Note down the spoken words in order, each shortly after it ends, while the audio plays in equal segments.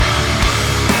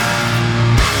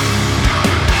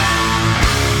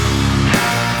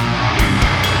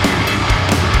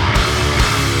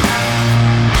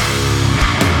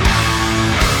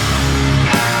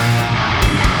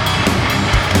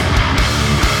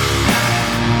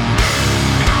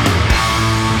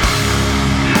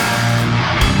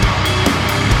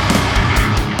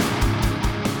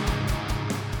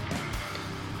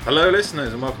Hello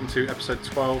listeners and welcome to episode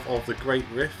 12 of The Great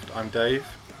Rift. I'm Dave.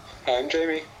 I'm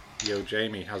Jamie. Yo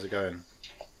Jamie, how's it going?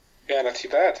 Yeah, not too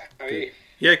bad. How are you?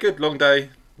 Yeah, good. Long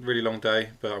day. Really long day,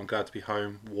 but I'm glad to be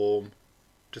home, warm.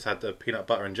 Just had the peanut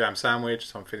butter and jam sandwich,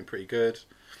 so I'm feeling pretty good.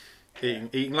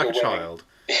 Eating like a child.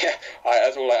 Yeah,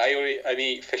 I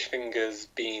eat fish fingers,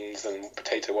 beans and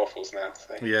potato waffles now.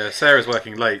 So. Yeah, Sarah's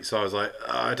working late, so I was like,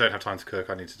 I don't have time to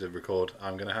cook, I need to record.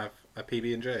 I'm going to have a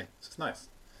PB&J. So it's nice.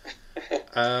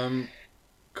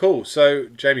 Cool. So,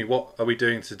 Jamie, what are we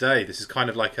doing today? This is kind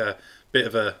of like a bit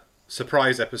of a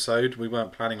surprise episode. We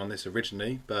weren't planning on this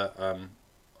originally, but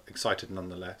excited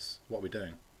nonetheless. What are we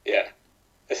doing? Yeah,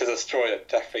 this is a story that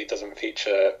definitely doesn't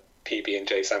feature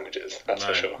PB&J sandwiches. That's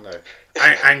for sure. No,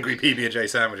 angry PB&J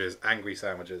sandwiches. Angry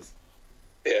sandwiches.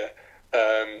 Yeah,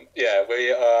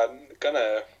 we are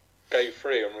gonna go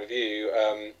through and review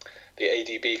the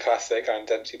ADB classic and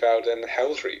Dembski-Bowden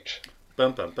Helsreach.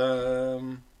 Bum bum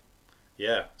bum.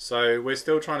 Yeah, so we're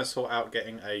still trying to sort out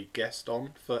getting a guest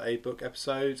on for a book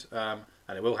episode, and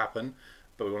it will happen,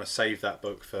 but we want to save that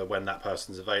book for when that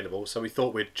person's available. So we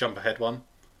thought we'd jump ahead one,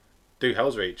 do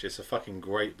Helsreach. It's a fucking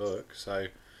great book, so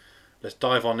let's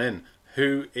dive on in.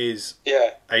 Who is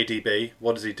ADB?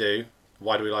 What does he do?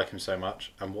 Why do we like him so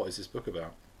much? And what is this book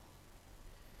about?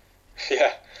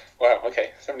 Yeah, wow,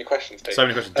 okay, so many questions, Dave. So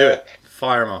many questions. Do it.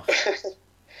 Fire them off.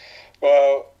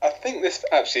 Well, I think this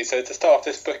actually. So to start off,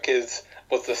 this book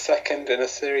was the second in a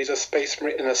series of Space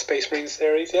Marine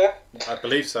series. Yeah, I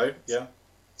believe so. Yeah.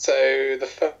 So the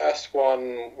first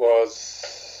one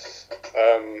was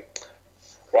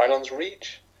Rhinon's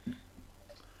Reach.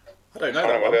 I don't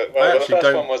know that one. I actually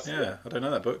don't. I don't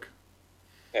know that book.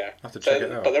 Yeah, I have to check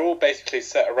it out. But they're all basically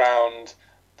set around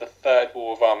the Third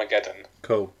War of Armageddon.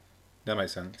 Cool, that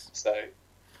makes sense. So,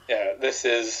 yeah, this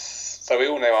is. So we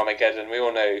all know Armageddon. We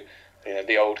all know,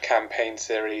 the old campaign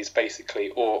series.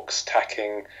 Basically, orcs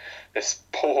attacking this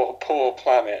poor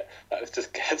planet that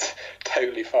just gets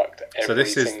totally fucked every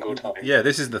single time. Yeah,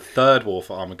 this is the third war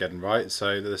for Armageddon, right?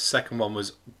 So the second one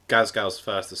was Gazgal's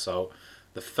first assault.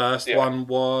 The first one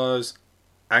was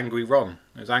Angry Ron.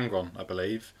 It was Angron, I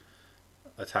believe.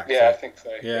 Attacked. Yeah, I think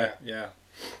so. Yeah. Do you want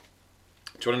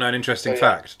to know an interesting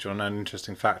fact? Do you want to know an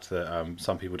interesting fact that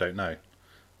some people don't know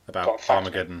about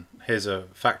Armageddon? Here's a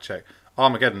fact check.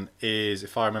 Armageddon is,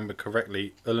 if I remember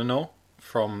correctly, Ulanor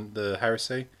from the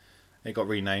Heresy. It got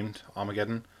renamed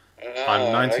Armageddon.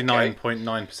 I'm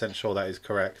 99.9% sure that is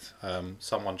correct.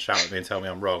 Someone shout at me and tell me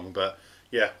I'm wrong, but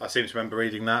yeah, I seem to remember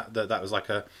reading that was like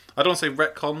a... I don't want to say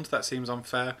retconned, that seems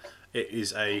unfair. It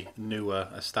is a newer,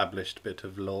 established bit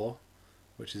of lore,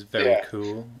 which is very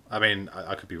cool. I mean,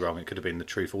 I could be wrong. It could have been the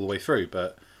truth all the way through,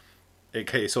 but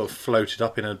it sort of floated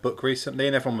up in a book recently,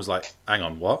 and everyone was like, hang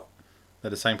on, what? They're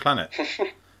the same planet.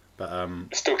 But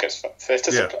it still gets fucked. So it's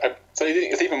just so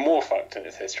it's even more fucked in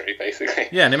its history, basically.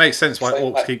 Yeah, and it makes sense why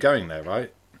orcs keep going there,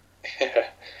 right? Yeah.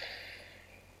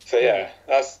 So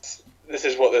this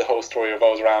is what the whole story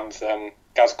revolves around.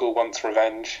 Gazgal wants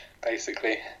revenge,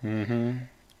 basically. Mm-hmm.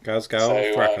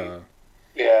 Gazgal Thracker.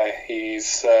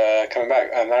 He's coming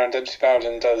back, and Aaron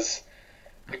Dembski-Bowden does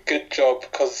a good job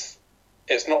because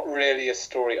it's not really a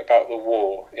story about the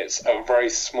war. It's a very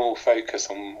small focus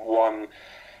on one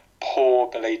poor,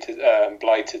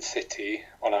 blighted city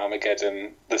on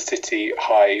Armageddon, the city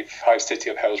hive city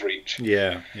of Helsreach.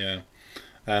 Yeah.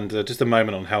 And just a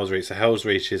moment on Helsreach. So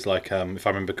Helsreach is like, if I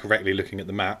remember correctly, looking at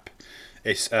the map,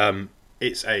 it's a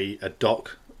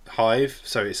dock hive.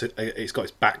 So it's got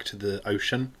its back to the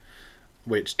ocean,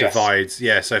 which divides.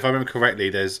 Yeah. So if I remember correctly,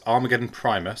 there's Armageddon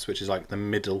Primus, which is like the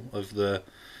middle of the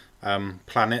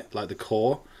planet, like the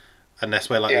core, and that's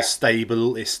where it's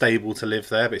stable to live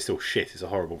there, but it's still shit. It's a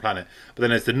horrible planet. But then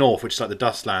there's the north, which is like the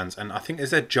Dustlands, and I think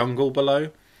there's a jungle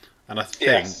below. And I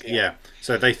think,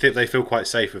 so they feel quite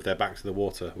safe with their back to the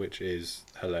water, which is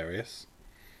hilarious.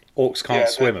 Orcs can't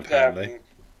swim, apparently.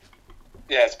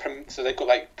 So they've got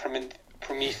like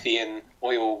Promethean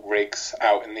oil rigs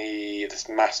out in this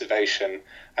massive ocean,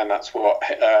 and that's what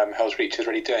Helsreach is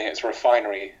really doing. It's a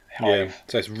refinery hive. Yeah,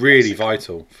 so it's really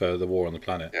vital for the war on the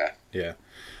planet. Yeah.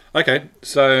 Okay,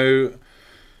 so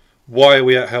why are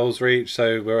we at Helsreach?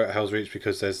 So we're at Helsreach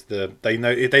because they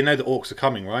know the orcs are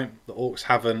coming, right? The orcs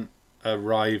haven't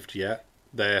arrived yet.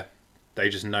 They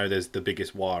just know there's the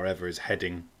biggest war ever is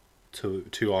heading to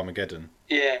Armageddon.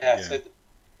 Yeah. So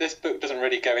this book doesn't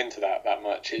really go into that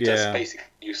much. It just basically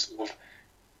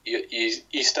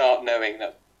you start knowing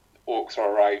that orcs are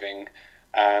arriving,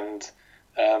 and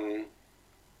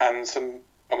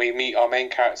we meet our main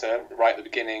character right at the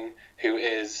beginning, who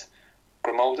is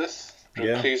Grimoldus from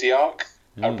Clusiarch.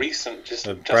 a recent, just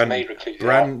made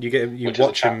Bran, you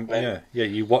watch him,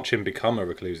 you watch him become a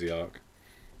Reclusiarch,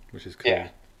 which is cool. Yeah.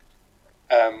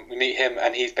 We meet him,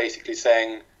 and he's basically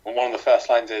saying, well, one of the first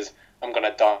lines is, "I'm going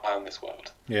to die on this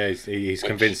world." Yeah, he's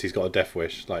convinced he's got a death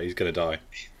wish, like he's going to die.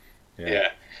 Yeah.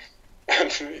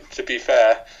 To be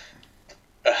fair,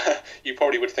 you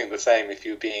probably would think the same if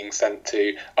you were being sent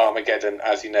to Armageddon,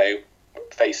 as you know,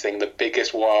 facing the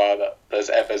biggest war that there's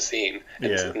ever seen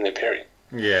in the Imperium.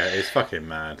 Yeah, it's fucking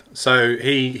mad. So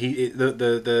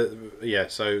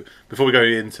So before we go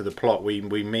into the plot, we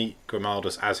meet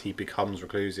Grimaldus as he becomes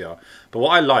Reclusiarch. But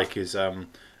what I like is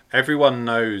everyone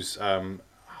knows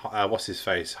what's his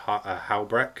face,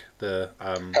 Helsreach,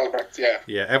 Helsreach, yeah.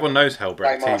 Yeah, everyone knows Helsreach.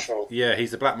 Black Marshal.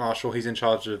 He's the Black Marshal. He's in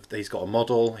charge of. He's got a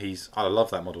model. I love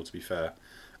that model, to be fair.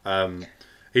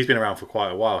 He's been around for quite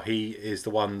a while. He is the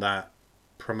one that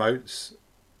promotes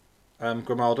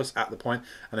Grimaldus at the point.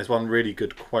 And there's one really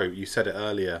good quote. You said it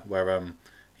earlier, where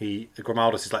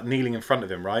Grimaldus is like kneeling in front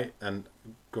of him, right? And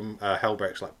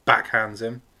Helsreach like backhands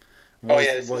him.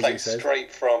 It's like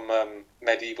straight from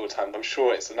medieval times. I'm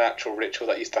sure it's an actual ritual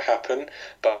that used to happen,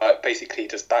 but basically he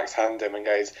just backhand him and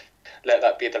goes, "Let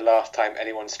that be the last time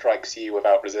anyone strikes you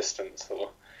without resistance."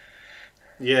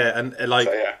 Yeah, and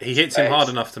he hits him hard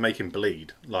enough to make him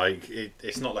bleed. Like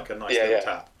it's not like a nice little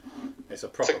tap. It's a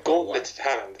proper. It's a gauntleted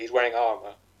hand. He's wearing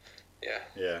armor. Yeah.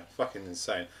 Yeah, fucking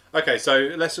insane. Okay,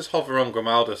 so let's just hover on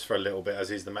Grimaldus for a little bit, as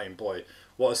he's the main boy.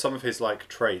 What are some of his like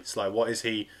traits? Like, what's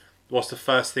the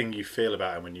first thing you feel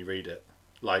about him when you read it?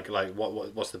 Like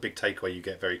what's the big takeaway you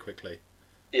get very quickly?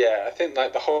 Yeah, I think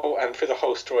like through the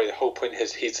whole story, the whole point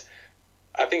is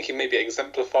I think he maybe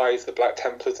exemplifies the Black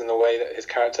Templars in the way that his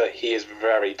character, he is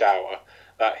very dour.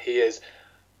 That he's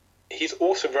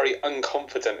also very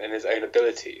unconfident in his own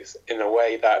abilities, in a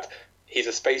way that he's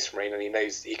a space marine and he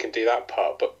knows he can do that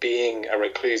part, but being a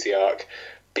Reclusiarch,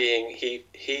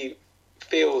 he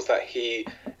feels that he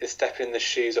is stepping in the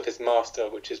shoes of his master,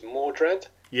 which is Mordred.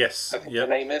 Yes. I think the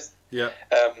name is. Yeah.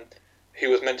 Who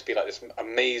was meant to be like this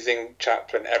amazing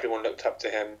chaplain, everyone looked up to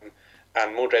him,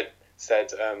 and Mordred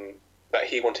said that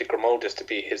he wanted Grimaldus to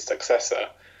be his successor,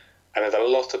 and there's a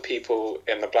lot of people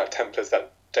in the Black Templars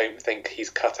that don't think he's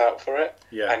cut out for it,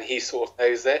 and he sort of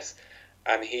knows this,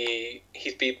 and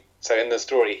so in the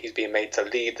story he's being made to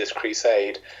lead this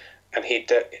crusade, and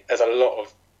there's a lot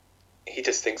of, he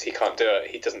just thinks he can't do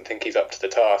it. He doesn't think he's up to the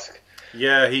task.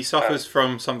 Yeah, he suffers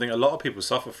from something a lot of people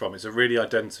suffer from. It's a really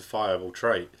identifiable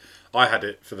trait. I had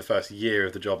it for the first year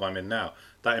of the job I'm in now.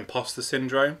 That imposter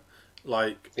syndrome,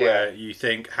 where you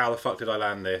think, how the fuck did I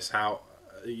land this? How,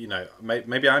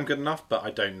 maybe I'm good enough, but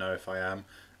I don't know if I am.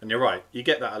 And you're right, you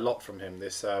get that a lot from him,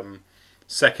 this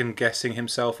second guessing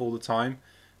himself all the time.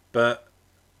 But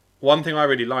one thing I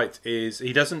really liked is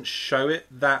he doesn't show it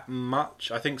that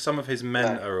much. I think some of his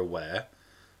men are aware,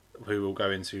 who we'll go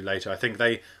into later. I think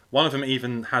one of them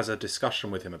even has a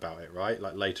discussion with him about it, right?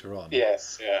 Like later on.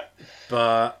 Yes, yeah.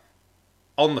 But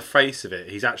on the face of it,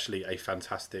 he's actually a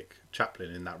fantastic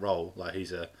chaplain in that role. Like,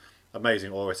 he's an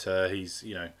amazing orator. He's,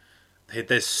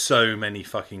 there's so many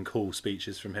fucking cool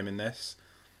speeches from him in this.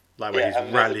 Like, where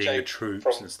he's rallying the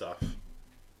troops and stuff.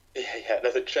 Yeah.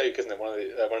 There's a joke, isn't it?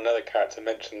 When another character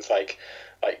mentions like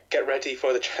get ready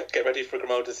for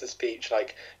Grimaldus' speech.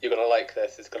 Like, you're gonna like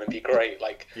this. It's gonna be great.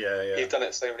 Like, he's done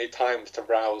it so many times to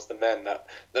rouse the men that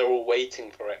they're all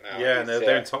waiting for it now. Yeah, and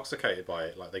they're intoxicated by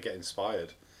it. Like, they get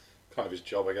inspired. Kind of his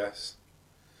job, I guess.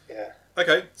 Yeah.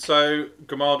 Okay, so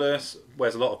Grimaldus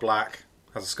wears a lot of black,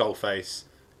 has a skull face,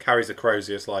 carries a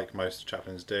Crozius like most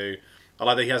chaplains do. I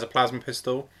like that he has a plasma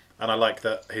pistol, and I like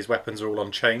that his weapons are all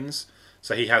on chains.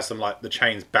 So he has them, like, the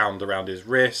chains bound around his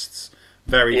wrists.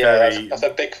 Very. That's a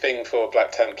big thing for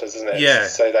Black Templars, isn't it? Yeah.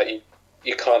 So that you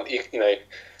can't, you don't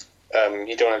want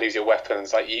to lose your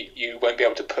weapons. Like, you won't be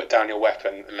able to put down your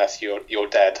weapon unless you're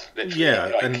dead. Literally.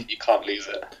 Yeah, and you can't lose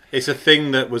it. It's a thing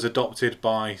that was adopted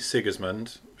by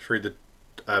Sigismund through the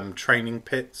training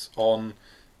pits on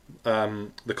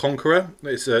the Conqueror.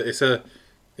 It's a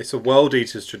World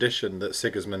Eaters tradition that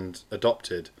Sigismund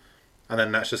adopted. And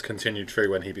then that's just continued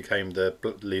through when he became the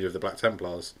leader of the Black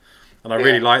Templars. And I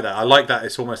really like that. I like that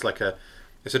it's almost like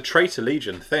it's a traitor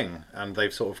legion thing. And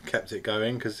they've sort of kept it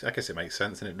going because I guess it makes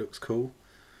sense and it looks cool.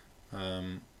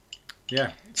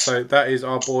 So that is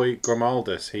our boy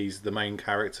Grimaldus. He's the main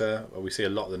character. We see a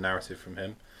lot of the narrative from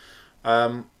him.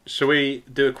 Shall we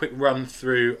do a quick run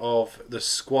through of the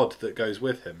squad that goes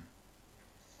with him?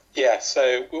 Yeah,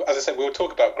 so as I said, we'll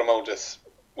talk about Grimaldus.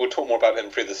 We'll talk more about him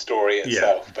through the story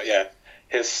itself. Yeah. But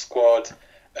his squad,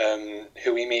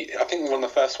 who we meet, I think one of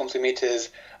the first ones we meet is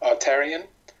Arterian,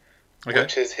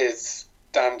 which is his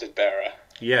standard bearer.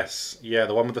 Yes, yeah,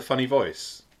 the one with the funny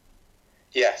voice.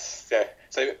 Yes, yeah.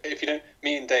 So if you don't,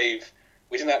 me and Dave,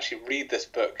 we didn't actually read this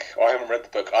book, or I haven't read the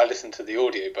book. I listened to the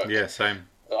audiobook. Yeah, same.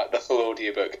 Like the full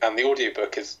audiobook, and the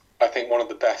audiobook is, I think, one of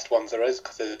the best ones there is,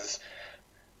 because there's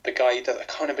the guy who does it, I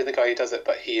can't remember the guy who does it,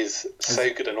 but he is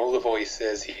so good in all the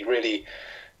voices. He really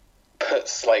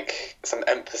puts like some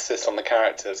emphasis on the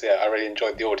characters. Yeah, I really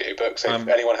enjoyed the audiobook. So if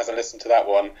anyone hasn't listened to that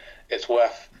one, it's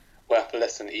worth a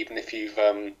listen, even if you've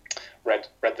read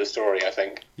the story, I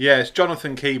think. Yeah, it's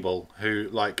Jonathan Keeble, who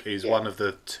is one of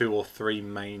the 2 or 3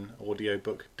 main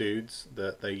audiobook dudes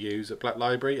that they use at Black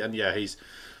Library, and yeah,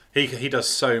 he does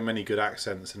so many good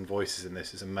accents and voices in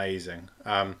this. It's amazing.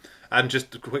 And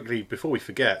just quickly before we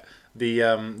forget, the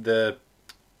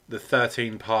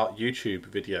 13-part YouTube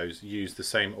videos use the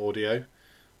same audio.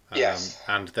 Yes,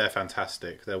 and they're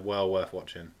fantastic. They're well worth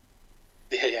watching.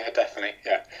 Yeah, definitely.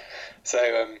 Yeah.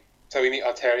 So we meet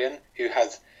Arterion, who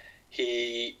has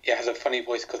a funny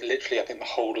voice, because literally I think the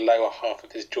whole lower half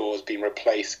of his jaw has been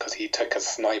replaced because he took a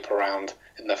sniper round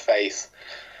in the face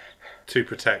to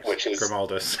protect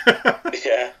Grimaldus.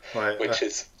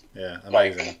 Yeah,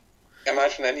 amazing.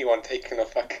 Imagine anyone taking a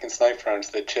fucking sniper round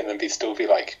to the chin and still be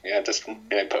like, just put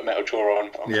a metal jaw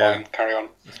on. I'm fine. Carry on.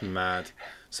 That's mad.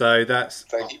 So that's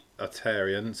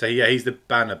Arterion. So yeah, he's the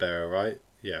banner bearer, right?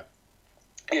 Yeah.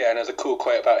 Yeah, and there's a cool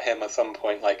quote about him at some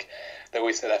point, like, they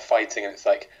always say they're fighting, and it's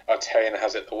like, Arterion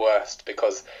has it the worst,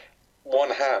 because one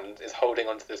hand is holding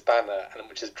onto this banner, and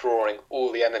which is drawing all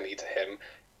the enemy to him,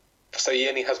 so he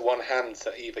only has one hand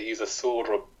to either use a sword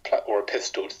or a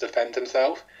pistol to defend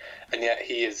himself, and yet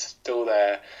he is still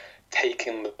there,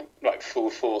 taking the full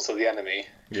force of the enemy.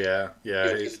 Yeah.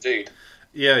 He's a dude.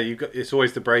 Yeah, it's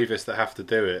always the bravest that have to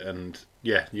do it, and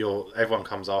yeah, everyone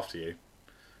comes after you,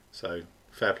 so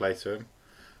fair play to him.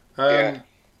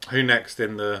 Who next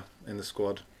in the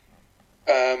squad?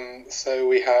 So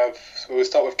we'll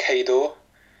start with Kador,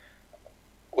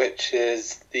 which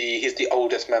is he's the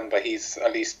oldest member. He's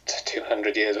at least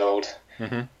 200 years old.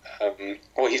 Mm-hmm.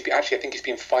 I think he's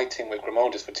been fighting with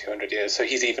Grimaldus for 200 years, so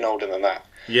he's even older than that.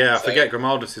 Yeah, I forget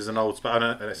Grimaldus is an old. I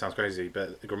know it sounds crazy,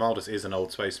 but Grimaldus is an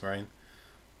old space marine.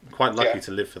 Quite lucky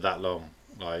to live for that long,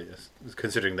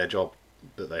 considering their job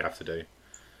that they have to do.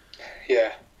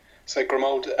 Yeah. So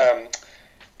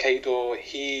Kador,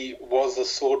 he was a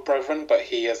sword brethren, but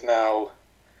he is now,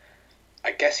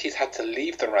 I guess he's had to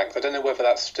leave the ranks. I don't know whether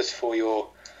that's just for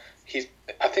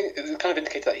I think it kind of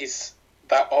indicates that he's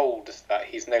that old that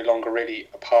he's no longer really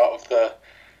a part of the,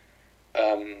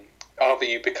 either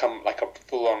you become like a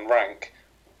full-on rank,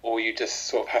 or you just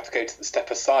sort of have to go to the step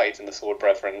aside in the sword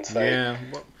brethren. So yeah.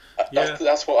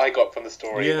 That's what I got from the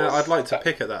story. Yeah, I'd like to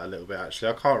pick at that a little bit, actually.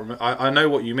 I can't remember. I know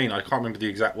what you mean. I can't remember the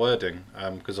exact wording,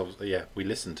 because obviously, we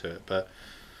listened to it. But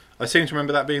I seem to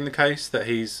remember that being the case, that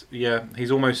he's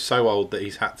almost so old that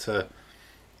he's had to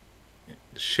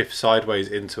shift sideways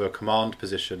into a command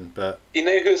position. But you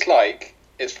know who it's like?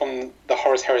 It's from the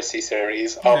Horus Heresy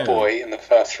series, our boy in the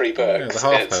first 3 books.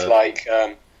 Yeah, it's like...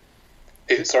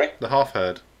 sorry? The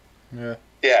Half-Herd. Yeah.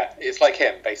 Yeah, it's like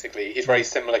him, basically. He's a very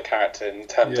similar character in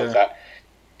terms of that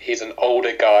he's an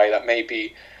older guy that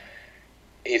maybe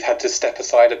he's had to step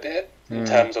aside a bit in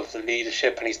terms of the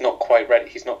leadership, and he's not quite ready.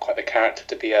 He's not quite the character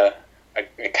to be a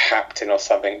captain or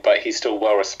something, but he's still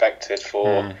well respected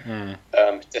for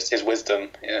just his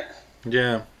wisdom.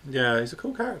 Yeah, he's a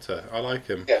cool character. I like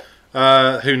him.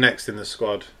 Yeah. Who next in the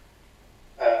squad?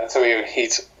 So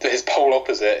his pole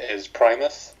opposite is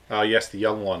Primus. Oh yes, the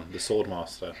young one, the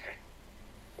Swordmaster.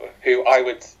 Who I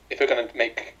would, if we're going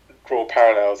to draw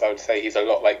parallels, I would say he's a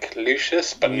lot like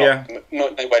Lucius, but not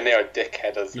nowhere near a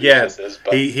dickhead as Lucius is.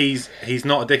 But he's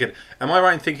not a dickhead. Am I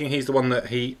right in thinking he's the one that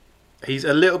he's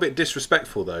a little bit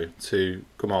disrespectful though to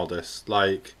Grimaldus?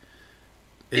 Like,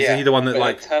 is he the one that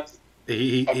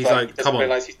he's like, come on,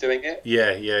 realise he's doing it?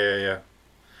 Yeah,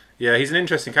 he's an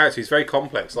interesting character. He's very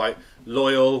complex, like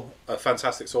loyal, a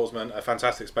fantastic swordsman, a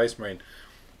fantastic space marine,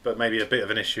 but maybe a bit of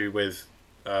an issue with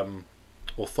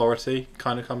authority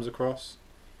kind of comes across.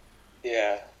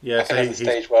 Yeah. I think there's a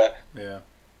stage where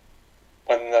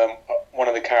when one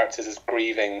of the characters is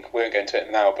grieving, we won't go into it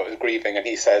now, but was grieving, and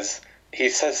he says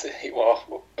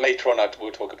later on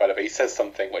we'll talk about it, but he says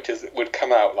something which would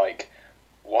come out like,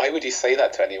 why would you say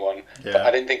that to anyone? But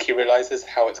I don't think he realises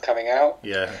how it's coming out.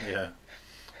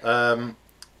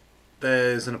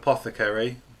 There's an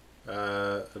apothecary,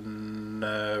 Nerova,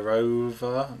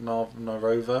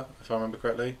 if I remember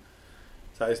correctly.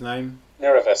 Is that his name?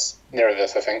 Nerevis,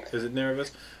 I think. Is it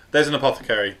Nerevis? There's an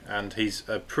apothecary, and he's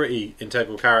a pretty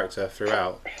integral character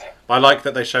throughout. I like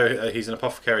that they show he's an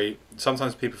apothecary.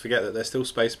 Sometimes people forget that they're still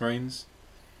space marines.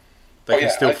 They can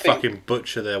still fucking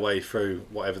butcher their way through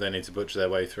whatever they need to butcher their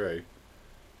way through.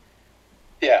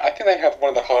 Yeah, I think they have one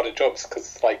of the harder jobs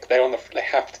because like they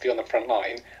have to be on the front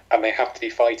line and they have to be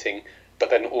fighting, but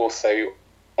then also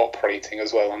operating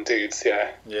as well on dudes.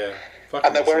 Yeah. Yeah.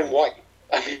 And they're wearing white.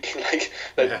 I mean, like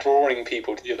they're drawing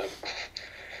people to them.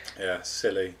 Yeah,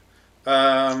 silly.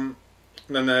 Then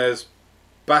there's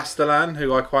Bastalan,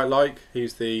 who I quite like.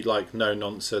 He's the like no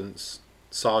nonsense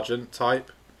sergeant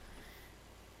type.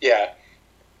 Yeah.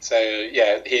 So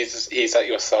yeah, he's like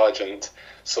your sergeant,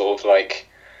 sort of like,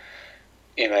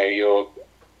 you know, you're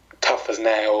tough as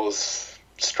nails,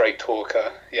 straight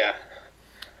talker. Yeah.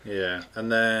 Yeah,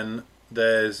 and then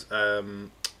there's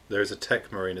a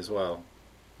tech marine as well.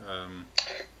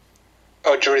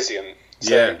 Derizian.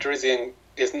 So Derizian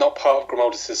is not part of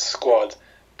Grimaldus' squad,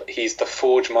 but he's the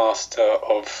forge master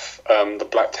of the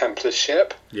Black Templar's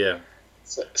ship. Yeah.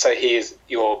 So he is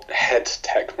your head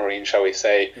tech marine, shall we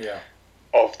say? Yeah.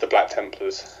 Of the Black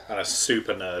Templars. And a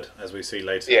super nerd, as we see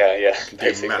later. Yeah. He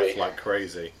can do math like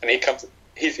crazy. And he comes.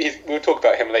 We'll talk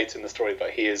about him later in the story, but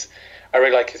he is. I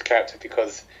really like his character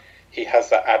because he has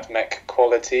that admech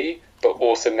quality, but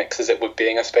also mixes it with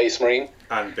being a space marine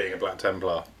and being a Black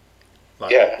Templar.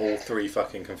 Like all three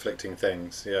fucking conflicting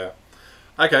things. Yeah.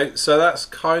 Okay, so that's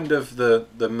kind of the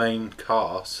main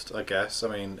cast, I guess. I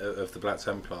mean, of the Black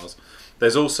Templars.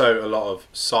 There's also a lot of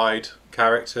side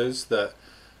characters that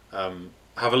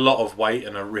have a lot of weight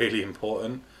and are really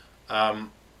important.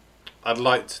 I'd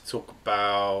like to talk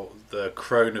about the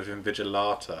Crone of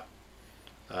Invigilata.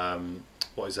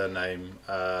 What is her name?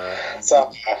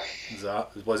 Zaha.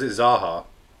 Was it Zaha?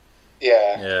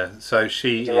 Yeah. Yeah. So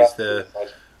she is the.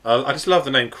 I just love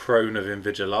the name Crone of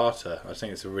Invigilata. I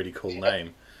think it's a really cool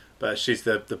name. But she's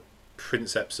the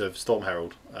Princeps of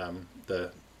Stormherald.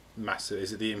 The massive.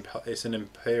 Is it the? It's an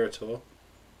Imperator.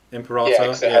 Imperator. Yeah,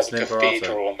 because it has a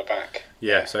cathedral on the back.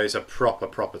 Yeah. So it's a proper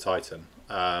Titan.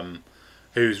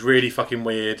 Who's really fucking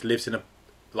weird. Lives in a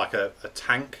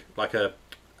tank, like a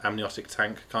amniotic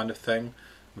tank kind of thing,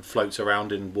 and floats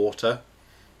around in water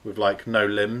with like no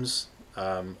limbs.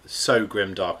 So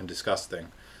grim, dark, and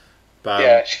disgusting. But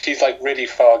yeah, she's like really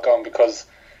far gone because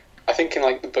I think in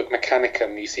like the book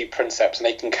Mechanicum you see Princeps and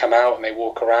they can come out and they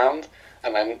walk around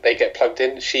and then they get plugged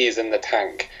in. She is in the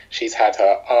tank. She's had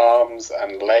her arms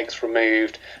and legs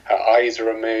removed. Her eyes are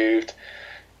removed.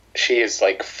 She is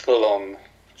like full on.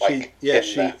 Like she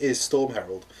is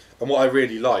Stormherald, and what I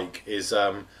really like is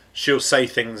she'll say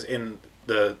things in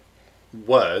the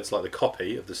words, like the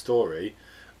copy of the story,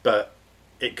 but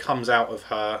it comes out of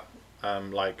her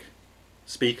like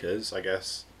speakers, I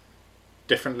guess,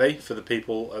 differently for the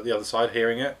people at the other side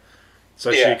hearing it.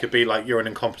 So she could be like, "You're an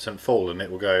incompetent fool," and it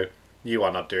will go, "You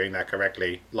are not doing that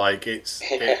correctly." Like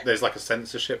there's like a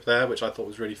censorship there, which I thought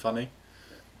was really funny.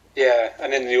 Yeah,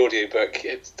 and in the audiobook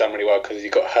it's done really well because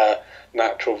you've got her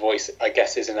natural voice, I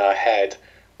guess, is in her head,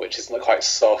 which is quite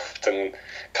soft and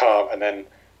calm, and then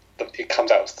it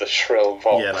comes out as the shrill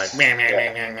voice. Yeah, like meh, meh,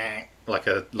 meh, meh, meh. Like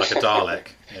a Dalek.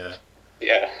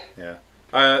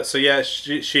 Yeah. So yeah,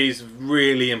 she's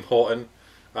really important,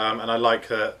 and I like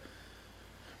her.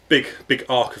 Big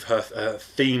arc of her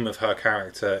theme of her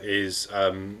character is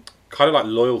kind of like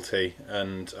loyalty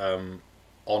and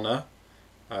honor.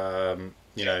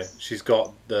 You know, she's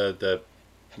got the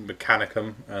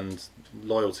mechanicum and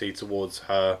loyalty towards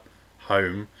her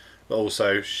home, but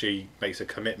also she makes a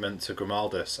commitment to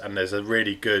Grimaldus, and there's a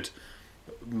really good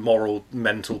moral,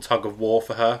 mental tug of war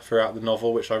for her throughout the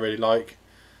novel, which I really like.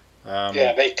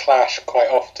 They clash quite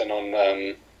often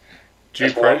on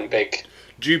due process.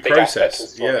 Due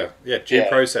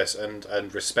process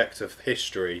and respect of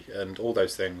history and all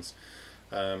those things.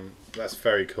 That's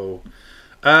very cool.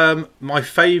 My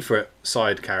favourite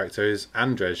side character is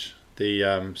Andrzej, the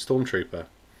stormtrooper.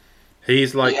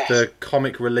 He's like the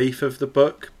comic relief of the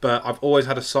book, but I've always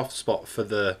had a soft spot for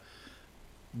the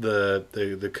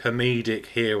comedic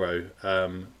hero.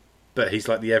 But he's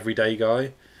like the everyday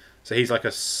guy. So he's like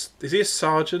is he a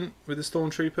sergeant with the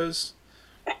stormtroopers?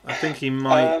 I think he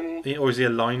might, or is he a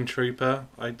line trooper?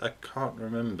 I can't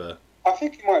remember. I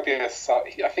think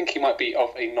he might be of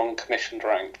a non-commissioned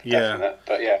rank. Definite,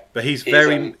 but yeah. But he's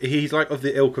like of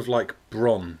the ilk of like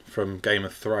Bronn from Game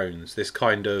of Thrones. This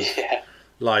kind of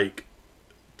like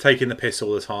taking the piss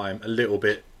all the time, a little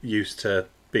bit used to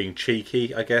being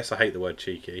cheeky, I guess. I hate the word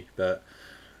cheeky, but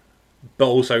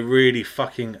also really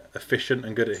fucking efficient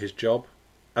and good at his job.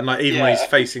 And like even when he's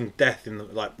facing death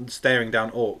in like staring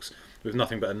down orcs with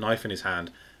nothing but a knife in his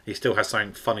hand, he still has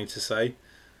something funny to say.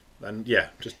 And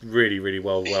just really, really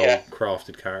well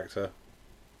crafted character.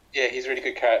 Yeah, he's a really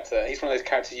good character. He's one of those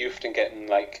characters you often get in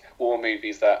like war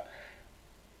movies that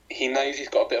he knows he's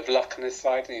got a bit of luck on his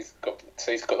side, and he's got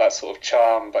that sort of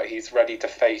charm, but he's ready to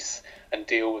face and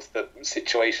deal with the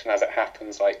situation as it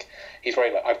happens. Like, he's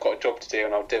very like, I've got a job to do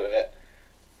and I'll do it.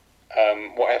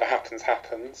 Whatever happens,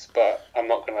 happens, but I'm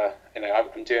not gonna,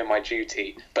 I'm doing my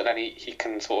duty. But then he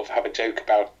can sort of have a joke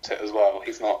about it as well.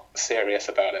 He's not serious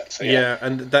about it. So yeah,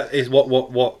 and that is what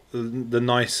the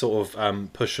nice sort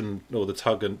of push or the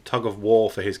tug of war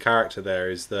for his character there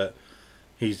is that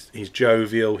he's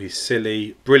jovial, he's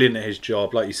silly, brilliant at his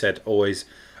job, like you said, always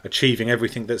achieving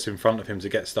everything that's in front of him to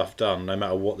get stuff done, no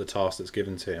matter what the task that's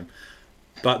given to him.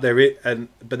 But there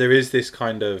is this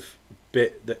kind of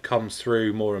bit that comes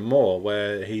through more and more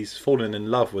where he's fallen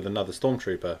in love with another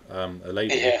stormtrooper, a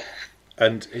lady,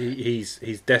 and he's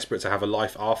desperate to have a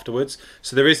life afterwards.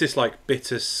 So there is this like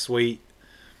bittersweet.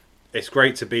 It's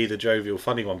great to be the jovial,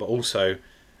 funny one, but also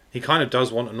he kind of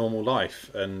does want a normal life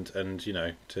and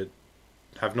to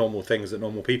have normal things that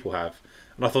normal people have.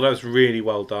 And I thought that was really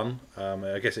well done.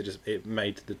 I guess it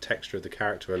made the texture of the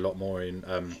character a lot more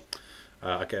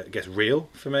I guess real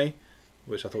for me,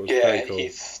 which I thought was very cool. Yeah,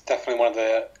 he's definitely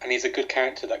and he's a good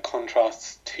character that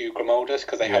contrasts to Grimaldus,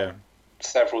 because they have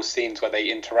several scenes where they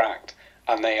interact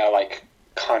and they are like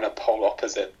kind of pole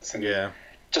opposites. And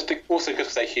also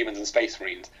because they're humans and space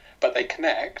marines, but they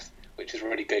connect, which is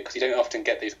really good because you don't often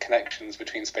get these connections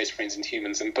between space marines and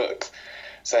humans in books.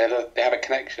 So they have a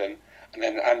connection, and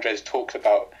then Andres talks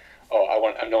about,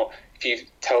 if you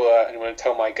I'm going to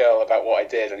tell my girl about what I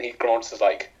did, and Grimaldus is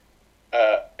like,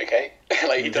 okay.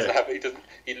 Like,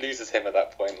 he loses him at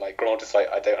that point. Like, Grimaldus, like,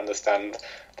 I don't understand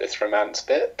this romance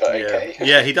bit, but okay.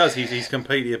 Yeah, he does. He's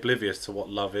completely oblivious to what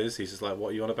love is. He's just like, what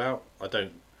are you on about? I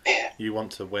don't. You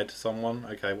want to wed someone?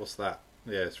 Okay, what's that?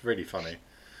 Yeah, it's really funny.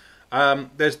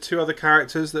 There's two other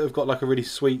characters that have got like a really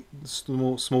sweet,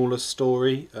 smaller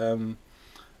story.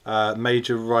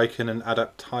 Major Riken and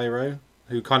Adept Tyro,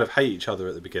 who kind of hate each other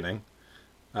at the beginning.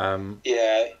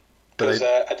 Because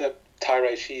Adept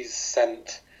Tyro, she's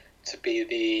sent to be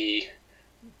the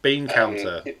bean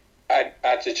counter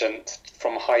adjutant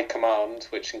from High Command,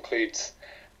 which includes,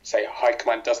 High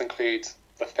Command does include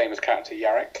the famous character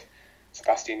Yarrick,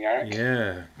 Sebastian Yarrick.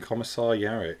 Yeah, Commissar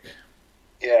Yarrick.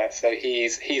 Yeah, so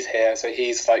he's here. So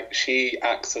he's like, she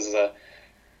acts as a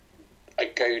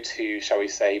go-to, shall we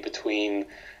say, between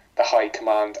the High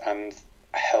Command and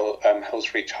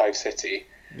Helsreach Hive City.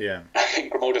 Yeah, I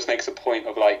think Grimaldus makes a point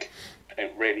of like, I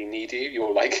don't really need you.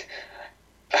 You're like,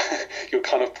 you're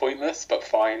kind of pointless, but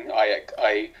fine.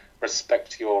 I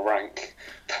respect your rank.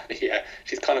 But yeah,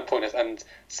 she's kind of pointless, and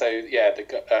so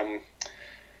the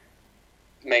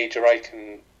Major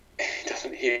Riken,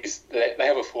 they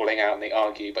have a falling out and they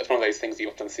argue, but it's one of those things you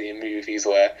often see in movies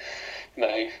where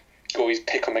you always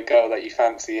pick on the girl that you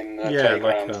fancy in the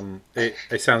playground. Like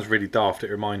it sounds really daft.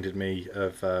 It reminded me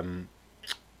of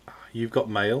You've Got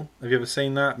Mail. Have you ever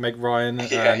seen that? Meg Ryan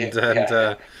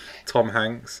and Tom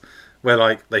Hanks, where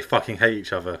like they fucking hate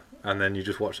each other, and then you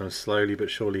just watch them slowly but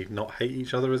surely not hate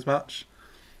each other as much.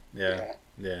 Yeah,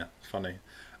 funny.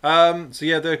 So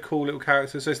yeah, they're cool little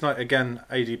characters. So it's like, again,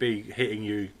 ADB hitting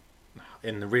you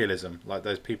in the realism. Like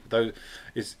those people,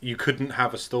 you couldn't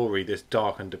have a story this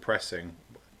dark and depressing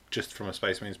just from a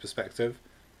Space Marines perspective,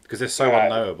 because they're so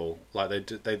unknowable. Like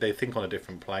they think on a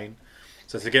different plane.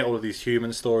 So to get all of these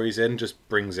human stories in just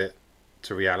brings it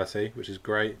to reality, which is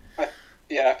great. I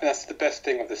think that's the best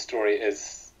thing of the story,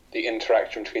 is the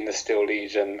interaction between the Steel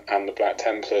Legion and the Black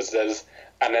Templars.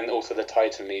 And then also the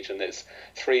Titan Legion. There's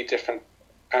three different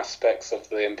aspects of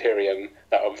the Imperium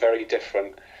that are very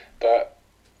different, but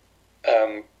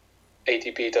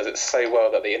ADB does it so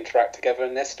well that they interact together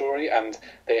in their story, and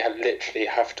they literally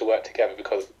have to work together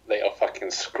because they are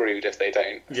fucking screwed if they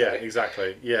don't. Yeah,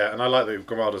 exactly. Yeah, and I like that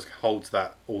Grimaldus holds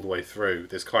that all the way through.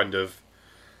 This kind of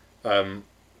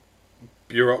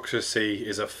bureaucracy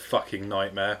is a fucking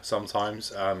nightmare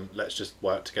sometimes. Let's just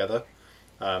work together.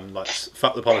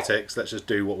 Fuck the politics. Let's just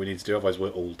do what we need to do. Otherwise, we're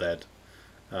all dead.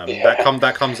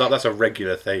 That comes up. That's a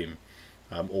regular theme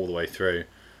all the way through.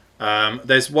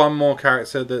 There's one more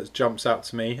character that jumps out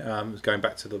to me. Going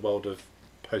back to the world of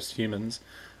post-humans.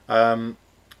 They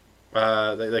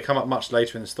come up much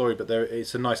later in the story, but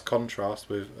it's a nice contrast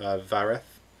with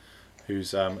Vareth,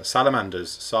 who's a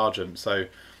Salamander's sergeant. So,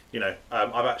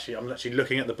 I'm actually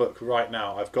looking at the book right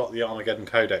now. I've got the Armageddon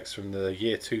Codex from the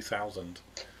year 2000,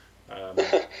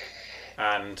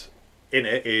 and in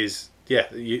it is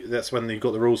that's when you've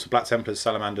got the rules for Black Templars,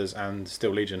 Salamanders, and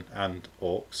Steel Legion and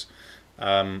Orcs.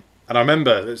 And I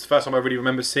remember it was the first time I really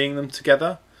remember seeing them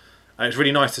together, and it's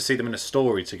really nice to see them in a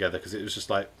story together, because it was just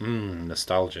like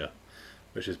nostalgia,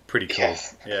 which is pretty cool.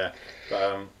 Yes.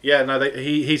 Yeah, but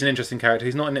he's an interesting character.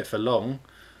 He's not in it for long,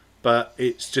 but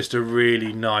it's just a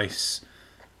really nice.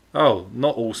 Oh,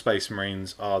 not all Space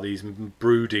Marines are these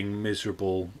brooding,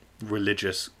 miserable,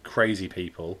 religious, crazy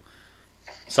people.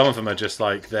 Some of them are just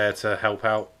like there to help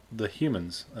out the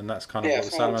humans, and that's kind of what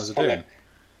the Salamanders are doing.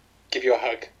 Give you a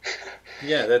hug.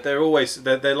 Yeah, they're always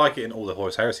they're like it in all the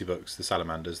Horus Heresy books. The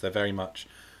Salamanders, they're very much.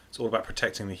 It's all about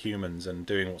protecting the humans and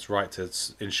doing what's right to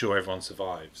ensure everyone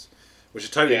survives, which is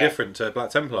totally different to Black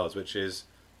Templars, which is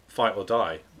fight or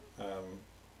die.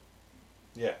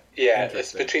 Yeah,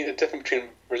 it's the difference between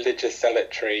religious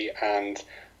zealotry and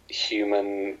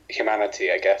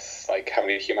humanity, I guess, like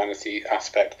having a humanity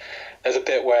aspect. There's a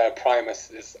bit where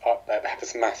Primus have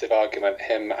this massive argument,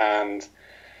 him and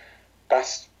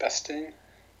Bastian,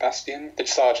 the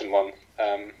sergeant one.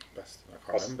 I can't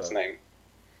remember his name.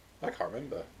 I can't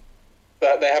remember.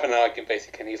 But they have an argument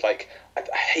basically, and he's like,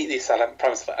 "I hate these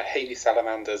Primus. I hate these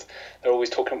salamanders. They're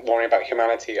always worrying about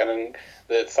humanity." And then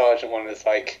the sergeant one is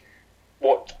like,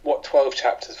 What 12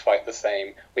 chapters fight the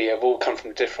same? We have all come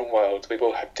from different worlds. We've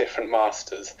all had different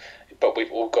masters, but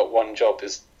we've all got one job: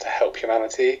 is to help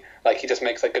humanity. Like, he just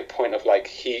makes a good point of like,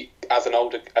 he as an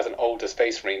older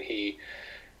Space Marine, he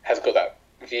has got that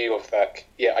view of like,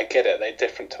 yeah, I get it, they're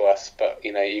different to us, but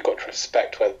you've got to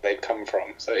respect where they've come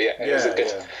from. So it was a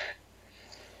good.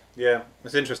 Yeah,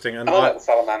 it's interesting, and I like the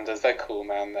salamanders. They're cool,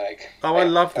 man. I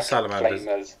love the salamanders,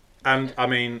 flamers. And I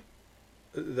mean,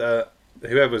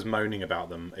 whoever's moaning about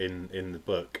them in the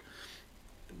book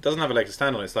doesn't have a leg to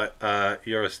stand on. It's like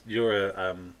you're a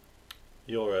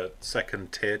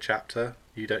second tier chapter.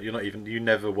 You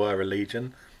never were a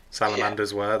legion.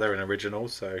 Salamanders were. They're an original.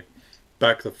 So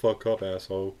back the fuck up,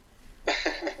 asshole.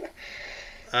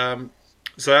 So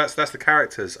that's the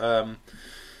characters.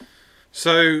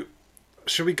 So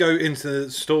should we go into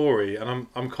the story? And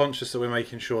I'm conscious that we're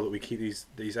making sure that we keep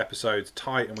these episodes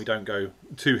tight and we don't go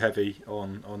too heavy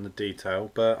on the detail.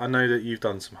 But I know that you've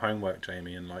done some homework,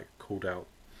 Jamie, and like called out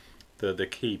the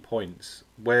key points.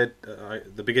 Where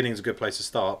the beginning's a good place to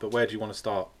start, but where do you want to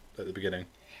start at the beginning?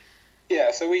 Yeah,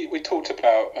 so we talked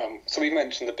about. So we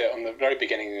mentioned a bit on the very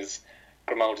beginning is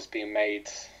Grimaldus being made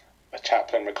a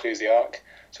chaplain Reclusiarch.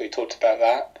 So we talked about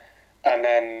that, and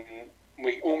then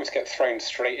we almost get thrown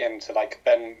straight into like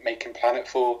them making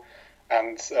planetfall,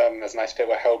 and there's a nice bit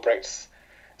where Hellbricht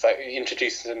he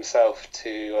introduces himself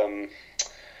to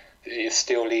the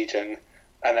Steel Legion,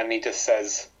 and then he just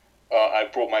says, "I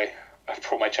brought my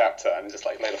chapter," and just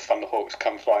like a load of Thunderhawks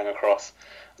come flying across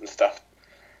and stuff.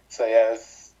 So yeah,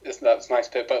 that's a nice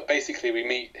bit. But basically, we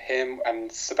meet him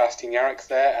and Sebastian Yarrick's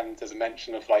there, and there's a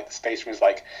mention of like the Space Marines,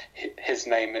 like his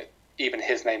name. Even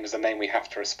his name is a name we have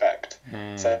to respect.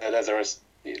 So there's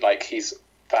he's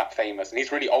that famous, and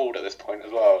he's really old at this point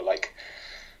as well. Like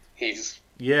he's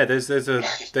there's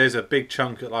a big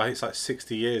chunk of it's like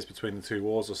 60 years between the two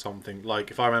wars or something. Like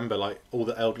if I remember, like all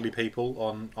the elderly people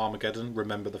on Armageddon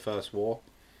remember the first war.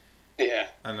 Yeah,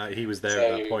 and he was there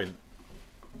at that point.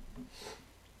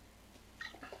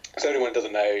 So anyone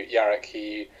doesn't know Yarrick,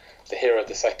 he's the hero of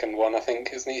the second one, I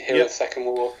think, isn't he? Hero of the second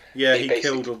war. Yeah, he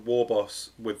killed a war boss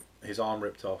with his arm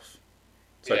ripped off.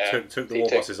 So took the war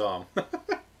boss's arm.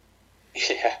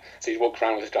 Yeah, so he walked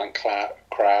around with a giant crab,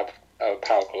 power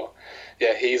claw.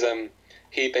 Yeah,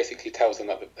 he basically tells them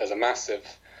that there's a massive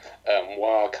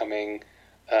war coming.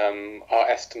 Our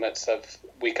estimates of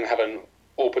we can have an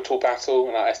orbital battle,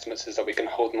 and our estimates is that we can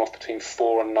hold them off between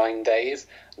 4 and 9 days.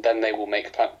 Then they will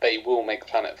make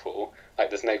planetfall. Like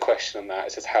there's no question on that.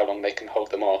 It's just how long they can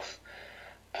hold them off.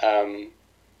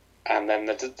 And then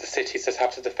the cities just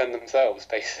have to defend themselves,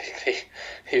 basically.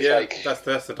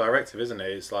 That's the directive, isn't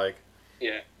it? It's like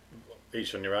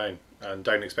each on your own, and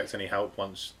don't expect any help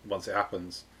once it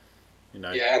happens.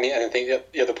 Yeah, and I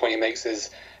think the other point he makes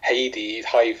is Hades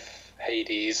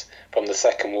from the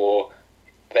Second War.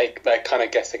 They're kind of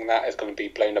guessing that is going to be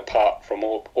blown apart from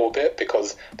orbit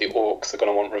because the Orcs are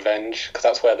going to want revenge, because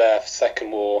that's where their Second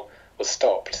War was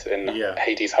stopped in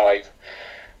Hades Hive.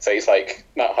 So he's like,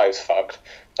 that hive's fucked.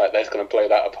 Like they're going to blow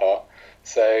that apart.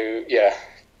 So yeah,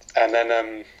 and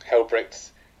then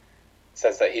Hellbricht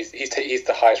says that he's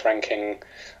the highest ranking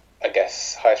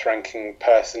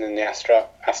person in the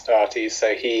Astartes.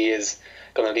 So he is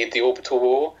going to lead the orbital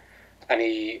war, and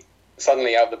he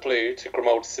suddenly out of the blue, to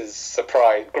Grimaldus'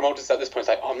 surprise, Grimaldus at this point is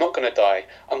like, I'm not going to die.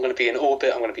 I'm going to be in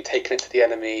orbit. I'm going to be taking it to the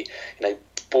enemy.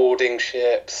 Boarding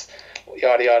ships,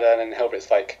 yada yada. And then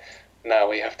Hellbricht's like, no,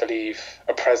 we have to leave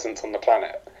a presence on the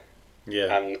planet.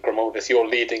 Yeah. And Grimaldus, you're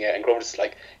leading it. And Grimaldus is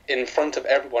like, in front of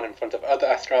everyone, in front of other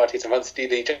Astartes and other Steel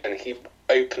Legion, and he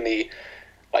openly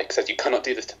says, you cannot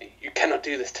do this to me. You cannot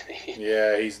do this to me.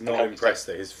 Yeah, he's not impressed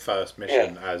that his first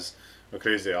mission as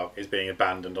Reclusiarch is being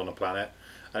abandoned on a planet.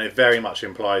 and it very much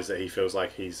implies that he feels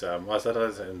like he's. Well, that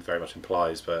doesn't very much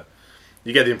implies, but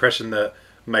you get the impression that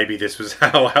maybe this was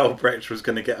how Helsreach was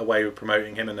going to get away with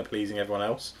promoting him and pleasing everyone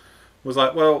else. Was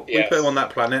like, well, we put him on that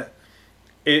planet.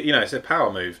 It's a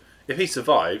power move. If he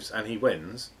survives and he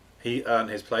wins, he earned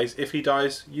his place. If he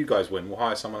dies, you guys win. We'll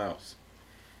hire someone else.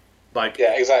 Like,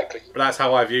 yeah, exactly. That's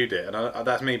how I viewed it, and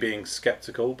that's me being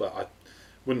sceptical. But I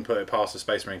wouldn't put it past a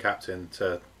Space Marine captain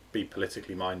to be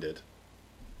politically minded.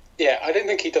 Yeah, I don't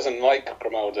think he doesn't like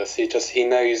Grimaldus. He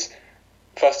knows,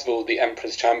 first of all, the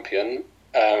Emperor's champion,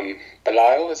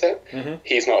 Belial, is it? Mm-hmm.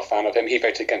 He's not a fan of him. He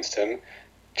voted against him.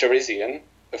 Jarizian,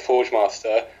 the Forge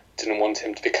Master, didn't want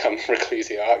him to become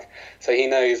Reclusiarch. So he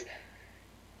knows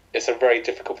it's a very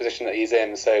difficult position that he's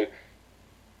in. So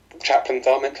chaplains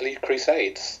are meant to lead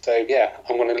crusades. So yeah,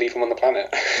 I'm going to leave him on the planet.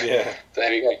 Yeah. So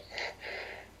there we go.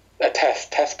 A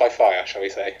test by fire, shall we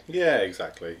say? Yeah,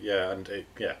 exactly. Yeah, and it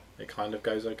kind of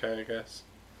goes okay, I guess.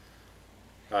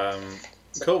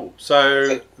 Cool.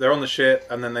 So they're on the ship,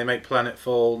 and then they make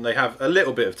planetfall. And they have a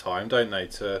little bit of time, don't they,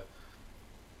 to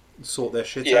sort their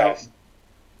shit out?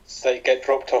 So they get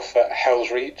dropped off at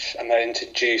Helsreach, and they're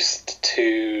introduced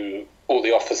to all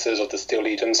the officers of the Steel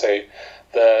Legion. So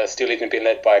the Steel Legion being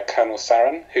led by Colonel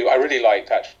Sarin, who I really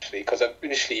liked, actually, because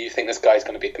initially you think this guy's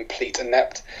going to be a complete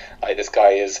inept. Like, this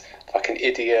guy is like an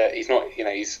idiot. He's not,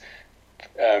 he's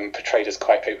portrayed as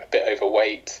quite a bit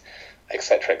overweight,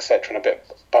 etc., and a bit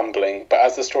bumbling. But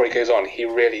as the story goes on, he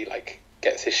really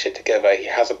gets his shit together. He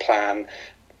has a plan,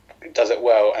 does it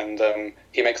well, and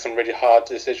he makes some really hard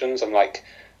decisions on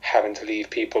having to leave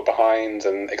people behind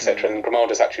and etc. And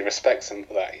Grimaldus actually respects him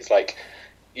for that. He's like,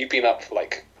 you've been up for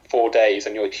 4 days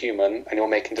and you're human and you're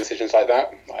making decisions like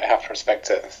that. I have to respect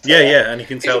it. So, yeah, and you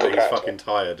can tell that he's fucking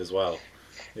tired as well.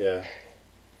 Yeah.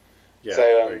 Yeah,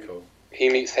 so, very cool. He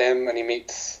meets him, and he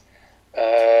meets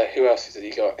who else has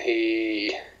he got?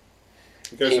 He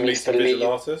goes and meets the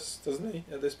Vigilatus, doesn't he,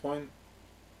 at this point?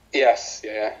 Yes,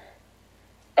 yeah.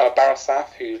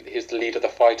 Barasaf, who is the leader of the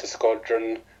fighter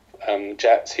squadron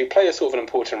jets, who play a sort of an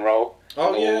important role.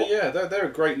 Oh yeah. They're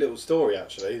a great little story,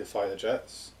 actually. The fighter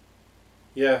jets.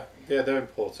 Yeah, they're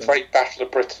important. Very Battle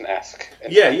of Britain-esque.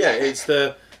 Yeah. It's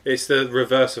the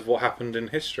reverse of what happened in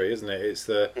history, isn't it? It's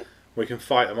we can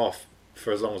fight them off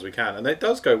for as long as we can, and it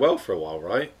does go well for a while,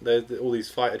 right? There's all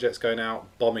these fighter jets going out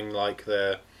bombing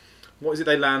what is it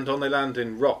they land on? They land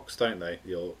in rocks, don't they?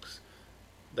 The Orcs.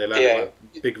 They land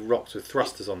on big rocks with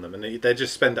thrusters on them, and they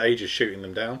just spend ages shooting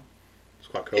them down. It's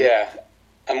quite cool. Yeah,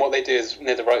 and what they do is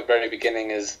near the very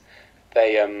beginning is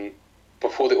they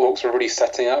before the Orcs were really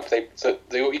setting up, you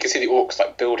can see the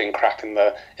Orcs building crap in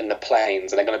the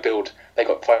plains, and they're going to build. They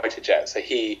got fighter jets, so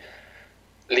he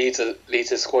leads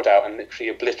his squad out and literally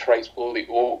obliterates all the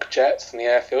Orc jets in the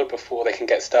airfield before they can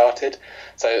get started.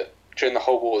 So during the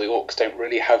whole war, the Orcs don't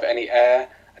really have any air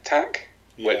attack,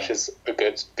 which is a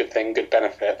good thing, good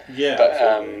benefit. Yeah, but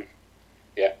absolutely.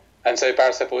 yeah. And so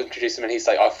Barasep will introduce him, and he's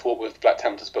like, "I've fought with Black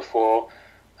Templars before,"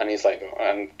 and he's like,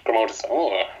 and Grimaldus is like,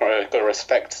 "Oh, I've got to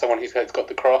respect someone who's got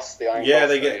the cross, the iron cross."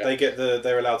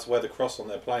 They're allowed to wear the cross on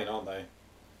their plane, aren't they?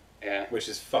 Yeah. Which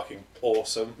is fucking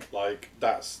awesome. I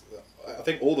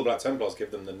think all the Black Templars give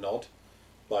them the nod.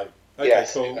 Cool,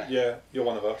 yeah, you're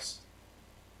one of us.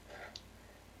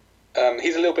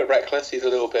 He's a little bit reckless. He's a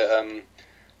little bit.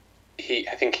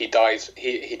 I think he dies.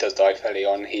 He does die fairly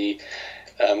on. He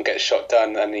gets shot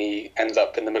down, and he ends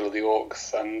up in the middle of the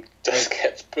Orcs and just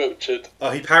gets butchered.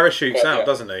 Oh, he parachutes out,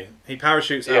 doesn't he? He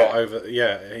parachutes out over.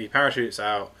 Yeah, he parachutes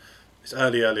out. It's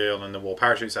early on in the war.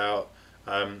 Parachutes out.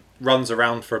 Runs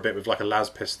around for a bit with a las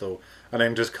pistol, and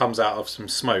then just comes out of some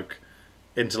smoke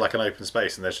into an open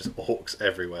space, and there's just Orcs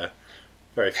everywhere.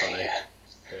 Very funny. Yeah.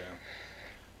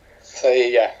 So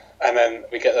and then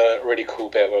we get a really cool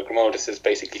bit where Grimaldus is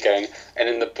basically going, and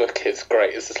in the book it's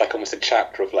great. It's just almost a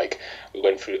chapter of we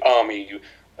went through army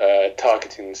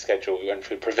targeting schedule, we went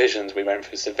through provisions, we went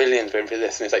through civilians, we went through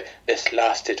this, and it's this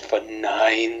lasted for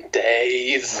 9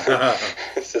 days.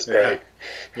 It's just great.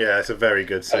 Yeah, it's a very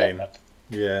good scene.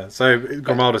 Yeah, so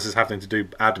Grimaldus is having to do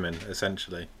admin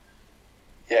essentially.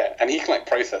 Yeah, and he can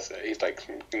process it. He's got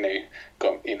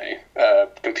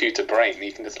computer brain.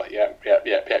 He can just yep.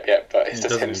 But it's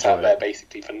just him sat there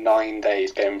basically for 9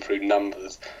 days going through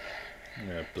numbers.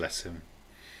 Yeah, bless him.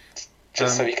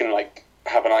 Just so he can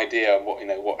have an idea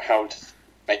of how to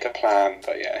make a plan.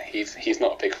 But yeah, he's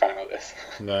not a big fan of this.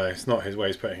 No, it's not his way.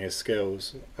 He's putting his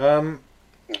skills.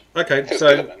 Okay,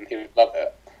 so he would love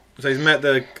it. So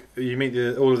you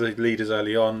meet all of the leaders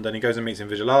early on. Then he goes and meets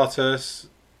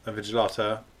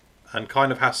Invigilata, and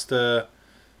kind of has to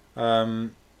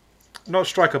not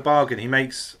strike a bargain. He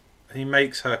makes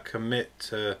her commit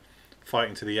to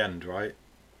fighting to the end, right?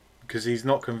 because he's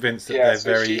not convinced that they're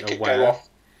very aware.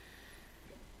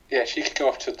 She could go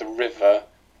off to the river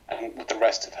and with the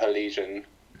rest of her legion,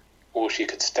 or she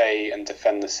could stay and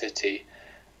defend the city.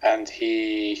 And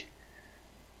he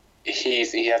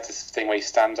has this thing where he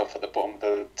stands off at the bottom of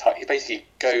the Titan. He basically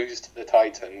goes to the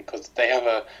Titan because they have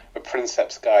a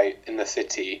princeps guy in the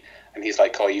city, and he's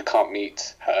like, "Oh, you can't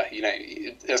meet her. You know,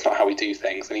 that's not how we do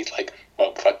things." And he's like,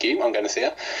 "Well, fuck you. I'm going to see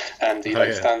her." And he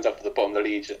stands up at the bottom of the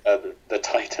legion. The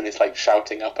Titan is like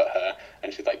shouting up at her,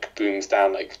 and she like booms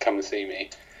down like, "Come and see me."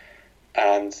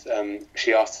 And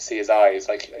she asks to see his eyes.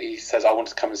 Like he says, "I want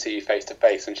to come and see you face to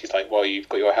face." And she's like, "Well, you've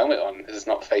got your helmet on. This is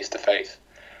not face to face."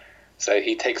 So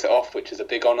he takes it off, which is a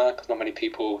big honour because not many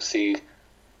people see.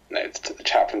 The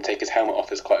chaplain take his helmet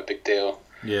off is quite a big deal.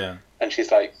 Yeah. And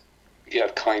she's like, "You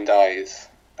have kind eyes.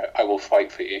 I will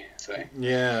fight for you." So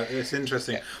yeah, it's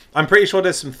interesting. Yeah. I'm pretty sure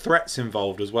there's some threats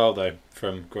involved as well, though,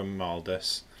 from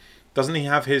Grimaldus. Doesn't he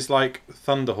have his like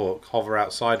Thunderhawk hover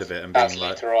outside of it and being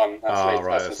like? Later on. That's later.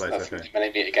 That's later. Okay. When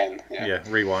they meet again. Yeah.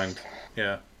 Rewind.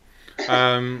 Yeah.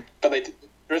 But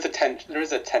there is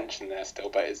a tension there still,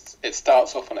 but it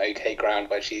starts off on okay ground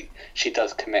where she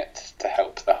does commit to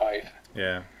help the Hive.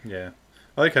 Yeah.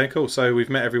 Okay, cool. So we've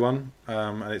met everyone,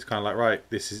 and it's kind of like, right,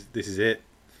 this is it.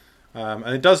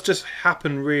 And it does just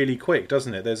happen really quick,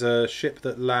 doesn't it? There's a ship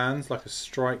that lands, like a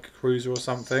strike cruiser or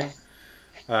something.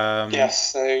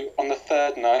 Yes. So on the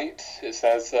third night, it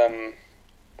says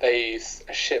a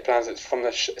ship lands.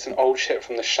 It's an old ship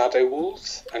from the Shadow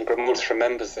Wolves, and Grimaldus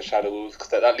remembers the Shadow Wolves because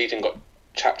that legion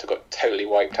chapter got totally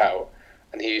wiped out.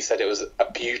 And he said it was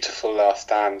a beautiful last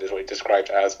stand, is what he described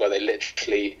it as, where they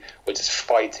literally were just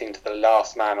fighting to the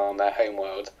last man on their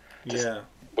homeworld.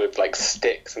 With like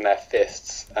sticks in their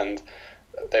fists, and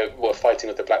they were fighting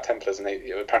with the Black Templars, and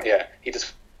he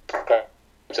just described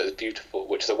it as beautiful,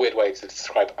 which is a weird way to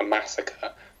describe a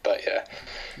massacre, but yeah.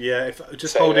 Yeah,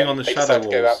 holding on the Shadow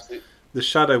Wolves. The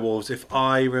Shadow Wolves, if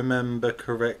I remember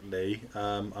correctly,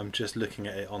 I'm just looking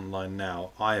at it online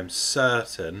now. I am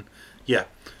certain. Yeah,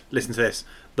 listen to this.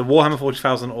 The Warhammer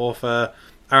 40,000 author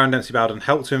Aaron Dembski-Bowden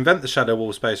helped to invent the Shadow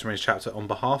Wolves Space Marines chapter on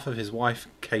behalf of his wife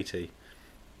Katie.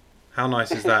 How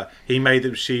nice is that? He made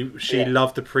them. She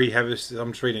loved the pre-heresy.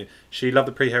 I'm just reading it. She loved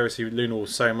the pre-heresy Lunar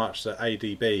Wolves so much that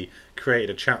ADB created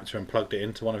a chapter and plugged it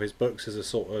into one of his books as a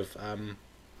sort of,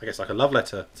 I guess, like a love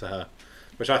letter to her,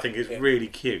 which I think is really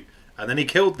cute. And then he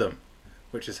killed them,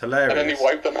 which is hilarious. And then he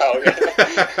wiped them out.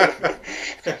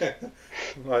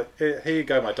 Like, here you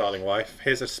go, my darling wife.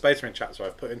 Here's a Space Marine chapter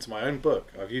I've put into my own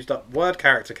book. I've used up word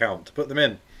character count to put them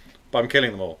in, but I'm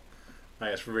killing them all.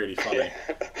 Like, it's really funny.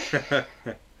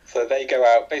 So they go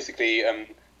out. Basically,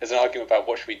 there's an argument about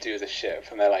what should we do as a ship,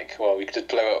 and they're like, well, we could just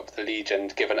blow up the Legion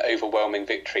to give an overwhelming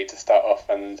victory to start off.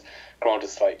 And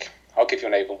Grimaldus like, I'll give you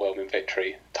an overwhelming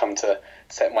victory. Time to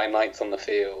set my knights on the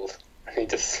field. And he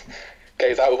just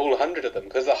goes out with all 100 of them.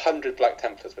 There's 100 Black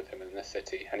Templars with him in this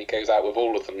city, and he goes out with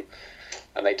all of them,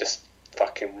 and they just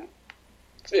fucking.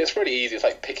 It's really easy. It's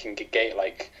like picking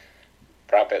like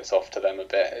rabbits off to them a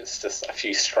bit. It's just a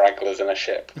few stragglers in a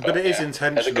ship. But it is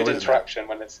intentional. There's a good interaction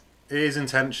when it's. It is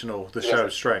intentional. The show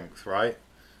of strength, right?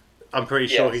 I'm pretty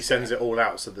sure he sends it all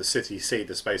out so the city see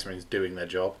the Space Marines doing their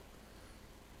job.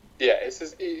 Yeah,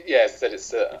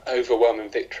 it's an overwhelming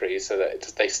victory, so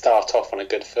that they start off on a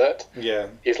good foot. Yeah.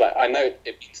 He's like, I know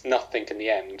it means nothing in the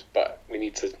end, but we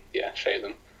need to show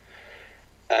them.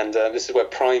 And this is where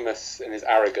Primus, in his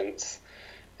arrogance,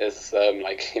 is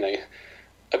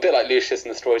a bit like Lucius in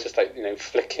the story, just like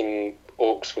flicking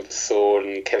orcs with a sword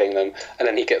and killing them, and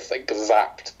then he gets like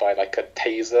zapped by like a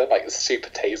taser, like a super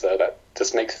taser that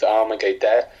just makes his armor go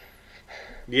dead.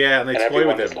 Yeah, and they toy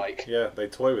with him. They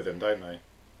toy with him, don't they?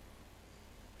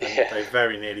 And they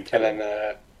very nearly kill him.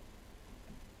 And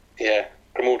then,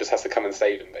 Grimaldus has to come and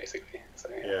save him, basically. So,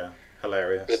 yeah,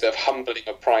 hilarious. There's a bit of humbling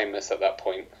of Primus at that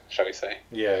point, shall we say.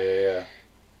 Yeah.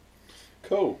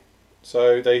 Cool.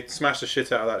 So they smash the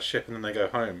shit out of that ship and then they go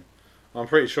home. I'm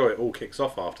pretty sure it all kicks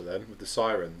off after then with the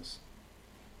sirens.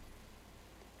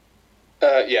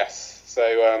 Yes.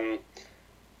 So,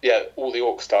 all the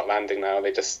orcs start landing now.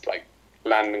 They just,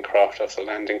 landing craft after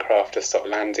landing craft just start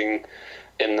landing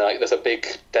in, there's a big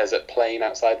desert plain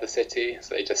outside the city.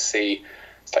 So they just see,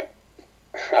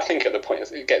 I think at the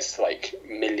point it gets to,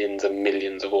 millions and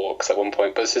millions of orcs at one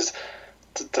point. But this is,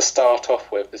 to start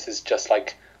off with, this is just, I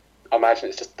imagine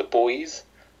it's just the boys.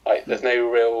 There's no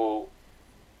real...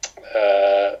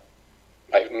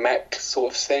 mech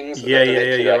sort of things. Yeah,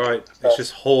 you're right. It's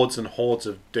just hordes and hordes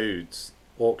of dudes,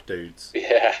 orc dudes.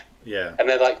 Yeah, Yeah. And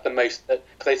they're like the most, because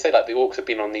they say like the orcs have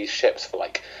been on these ships for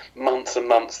like months and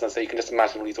months, and so you can just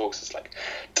imagine all these orcs just like,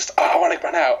 I want to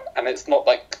run out. And it's not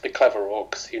like the clever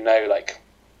orcs who know like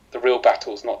the real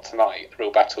battle's not tonight, the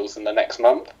real battle's in the next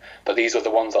month. But these are the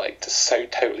ones that like just so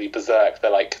totally berserk. They're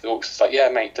like, the orcs just like, yeah,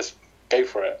 mate, just go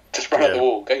for it. Just run at the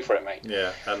wall, go for it, mate.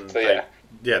 Yeah, and so,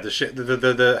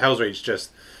 the Helsreach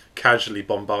just casually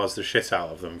bombards the shit out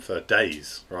of them for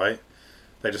days, right?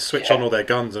 They just switch on all their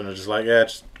guns and are just like, yeah,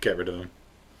 just get rid of them.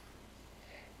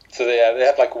 So they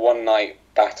have like one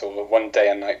day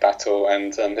and night battle,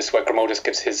 and this is where Grimaldus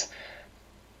gives his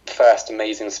first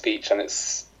amazing speech, and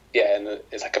it's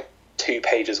like a 2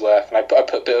 pages worth, and I put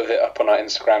a bit of it up on our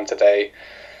Instagram today,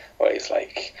 where he's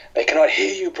like, they cannot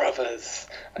hear you, brothers,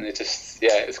 and it just,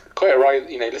 it's quite a ride,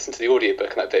 listen to the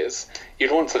audiobook and that bit,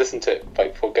 you'd want to listen to it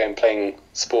like before going playing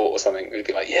sport or something. It'd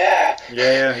be like, yeah.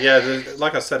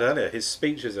 Like I said earlier, his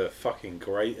speeches are fucking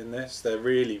great in this. They're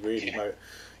really, really.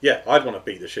 I'd want to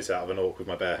beat the shit out of an orc with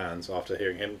my bare hands after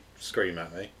hearing him scream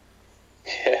at me.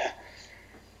 Yeah.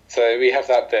 So we have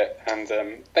that bit, and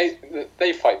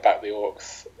they fight back the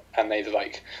orcs, and they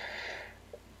like,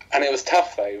 and it was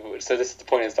tough though. So this is the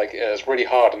point: is like it was really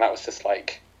hard, and that was just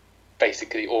like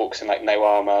basically orcs in like no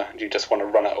armor, and you just want to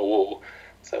run at a wall.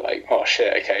 So like, oh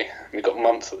shit, okay, we've got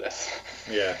months of this.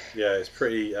 Yeah, it's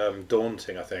pretty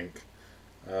daunting, I think.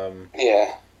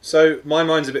 Yeah. So my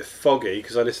mind's a bit foggy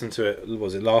because I listened to it.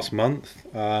 Was it last month?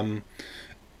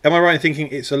 Am I right in thinking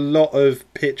it's a lot of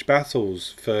pitch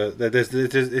battles?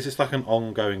 It's just like an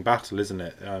ongoing battle, isn't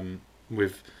it?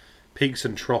 With peaks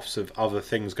and troughs of other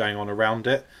things going on around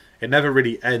it. It never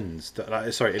really ends.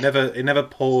 It never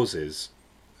pauses.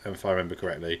 If I remember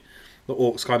correctly, the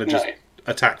orcs kind of just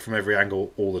attack from every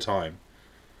angle all the time.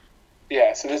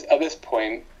 Yeah, so at this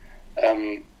point,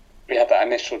 we had that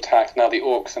initial attack. Now the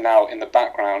orcs are now in the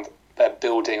background. They're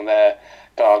building their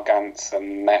gargants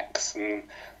and mechs and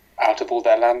out of all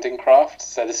their landing craft.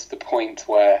 So this is the point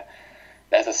where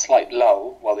there's a slight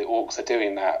lull while the orcs are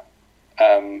doing that.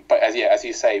 But as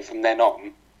you say, from then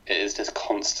on, it is just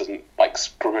constant like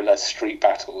guerrilla street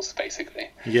battles, basically.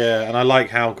 Yeah, and I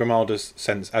like how Grimaldus,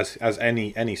 as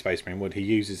any Space Marine would, he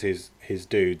uses his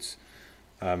dudes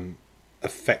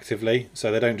effectively,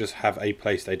 so they don't just have a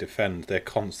place they defend. They're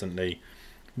constantly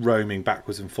roaming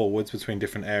backwards and forwards between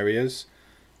different areas.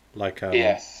 Like I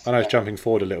know it's jumping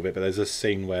forward a little bit, but there's a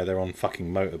scene where they're on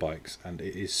fucking motorbikes, and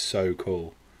it is so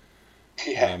cool.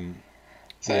 Yeah.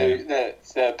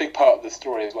 The big part of the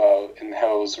story as well in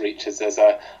Helsreach is there's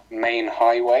a main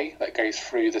highway that goes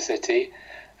through the city,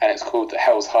 and it's called the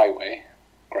Hell's Highway.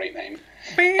 Great name.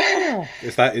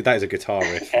 That is a guitar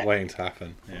riff waiting to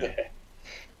happen. Yeah.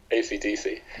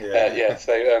 AC/DC.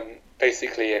 So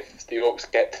basically, if the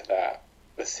orcs get to that,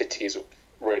 the city's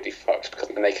really fucked, because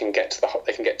then they can get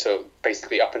to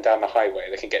basically up and down the highway.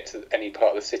 They can get to any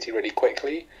part of the city really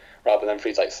quickly, rather than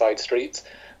through like side streets.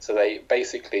 So they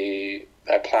basically,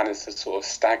 their plan is to sort of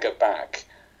stagger back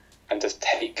and just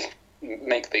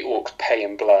make the orcs pay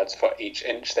in blood for each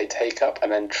inch they take up,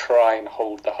 and then try and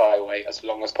hold the highway as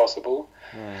long as possible.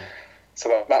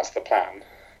 So that's the plan.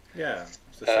 Yeah,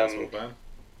 it's a sensible plan.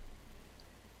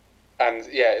 And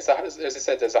as I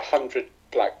said, there's 100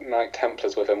 Black Knight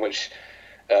Templars with him, which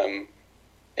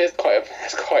is quite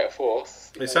a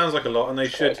force. It sounds like a lot, and they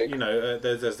should.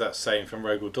 There's that saying from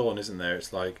Rogal Dawn, isn't there?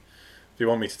 It's like, if you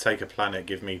want me to take a planet,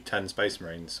 give me 10 Space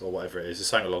Marines or whatever it is. It's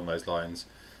something along those lines.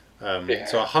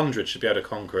 So 100 should be able to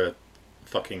conquer a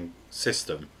fucking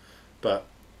system, but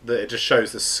it just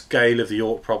shows the scale of the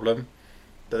orc problem.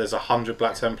 That there's 100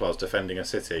 Black Templars defending a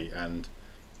city, and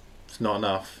it's not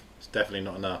enough. It's definitely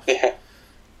not enough. Yeah.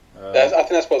 I think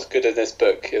that's what's good in this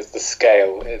book, is the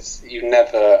scale. You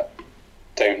never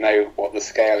don't know what the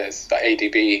scale is. Like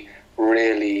ADB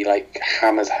really like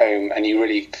hammers home, and you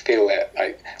really feel it.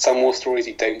 Like some war stories,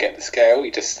 you don't get the scale.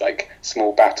 You just like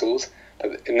small battles,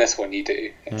 but in this one, you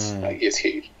do. It's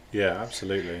huge. Yeah,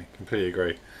 absolutely, completely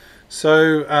agree.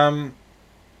 So,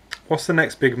 what's the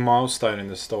next big milestone in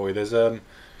the story? When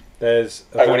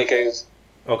he goes.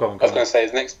 Oh, go on. I was going to say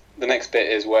the next bit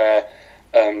is where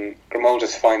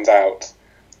Grimaldus finds out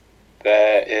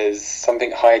there is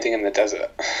something hiding in the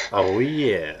desert. Oh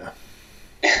yeah.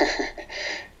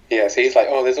 Yeah, so he's like,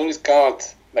 there's all these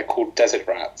guards. They're called desert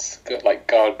rats, like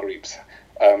guard groups.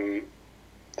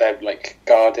 They're like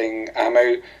guarding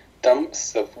ammo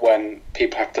dumps of when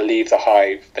people have to leave the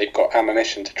hive. They've got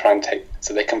ammunition to try and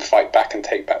so they can fight back and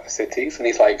take back the cities. And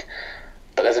he's like,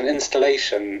 but there's an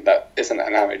installation that isn't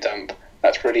an ammo dump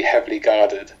that's really heavily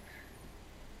guarded.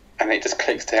 And it just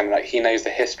clicks to him, like he knows the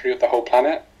history of the whole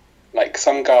planet. Like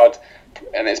some guard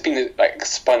and it's been like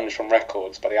expunged from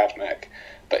records by the AdMech,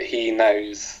 but he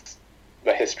knows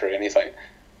the history, and he's like,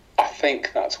 I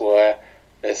think that's where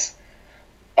this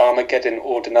Armageddon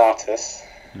Ordinatus,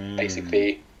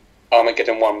 basically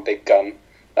Armageddon 1 big gun,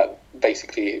 that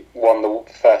basically won the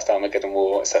first Armageddon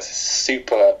war. It's a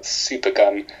super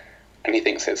gun, and he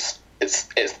thinks it's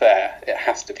there. It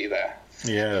has to be there.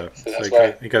 Yeah,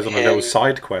 so he goes on a little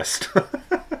side quest.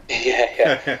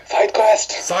 yeah. Side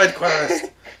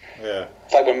quest. Yeah.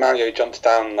 It's like when Mario jumps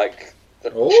down like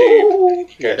the tube,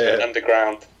 you go to an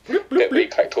underground bit where you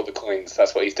collect all the coins.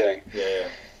 That's what he's doing. Yeah.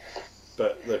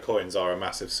 But the coins are a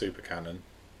massive super cannon.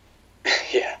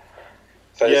 Yeah.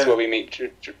 So this is where we meet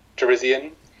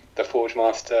Jerizian, the Forge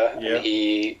Master, and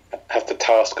he has the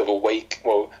task of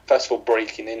first of all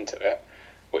breaking into it,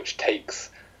 which takes...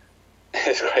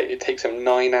 It's great. It takes him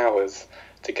 9 hours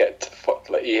to get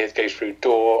to, he goes through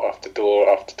door after door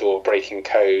after door, breaking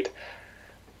code.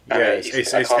 Yeah,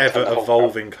 it's ever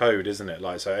evolving code, isn't it?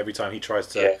 Like, so every time he tries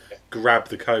to grab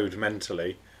the code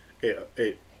mentally,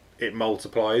 it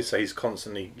multiplies. So he's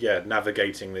constantly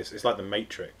navigating this. It's like the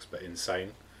Matrix, but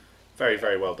insane. Very,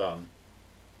 very well done.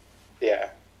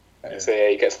 Yeah. So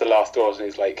he gets to the last doors and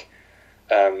he's like,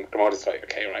 Grimaldi's like,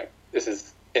 okay, right, this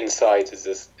is. Inside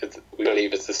we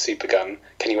believe it's the super gun.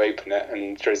 Can you open it?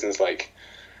 And Drizzin's like,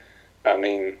 I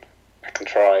mean, I can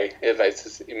try.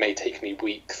 It may take me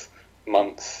weeks,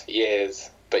 months, years,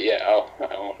 but yeah,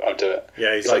 I'll do it.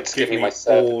 Yeah, he's like, give me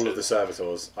all of the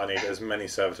servitors. I need as many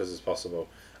servitors as possible.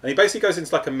 And he basically goes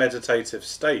into like a meditative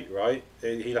state, right?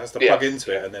 He has to plug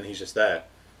into it, and then he's just there,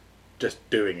 just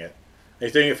doing it. And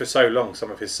he's doing it for so long,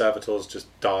 some of his servitors just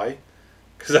die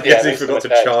because I guess he forgot to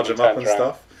charge them up and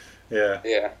stuff. Yeah.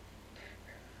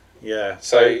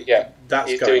 So that's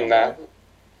he's doing that.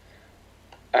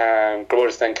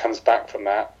 Glorious then comes back from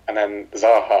that, and then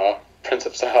Prince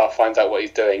of Zaha, finds out what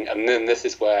he's doing, and then this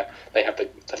is where they have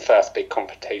the first big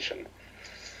confrontation.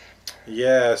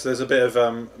 Yeah, so there's a bit of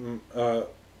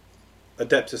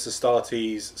Adeptus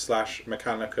Astartes /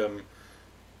 Mechanicum,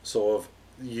 sort of.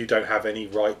 You don't have any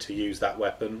right to use that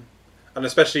weapon, and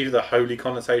especially the holy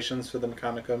connotations for the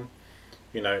Mechanicum.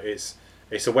 You know, it's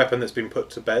a weapon that's been put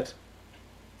to bed.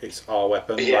 It's our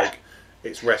weapon. Yeah. Like,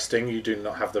 it's resting. You do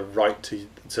not have the right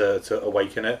to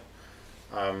awaken it.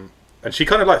 And she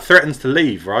kind of like threatens to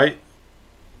leave, right?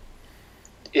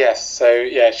 Yes. So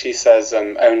she says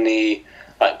only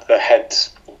like the head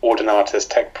Ordinatus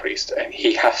tech priest, and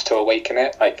he has to awaken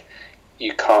it. Like,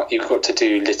 you can't. You've got to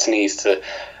do litanies to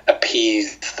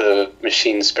appease the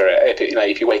machine spirit.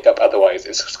 If you wake up otherwise,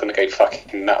 it's just going to go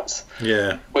fucking nuts.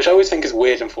 Yeah. Which I always think is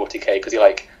weird in 40k, because you're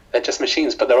like, they're just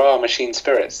machines, but there are machine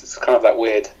spirits. It's kind of that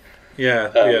weird.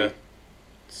 Yeah.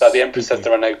 Like the Emperor says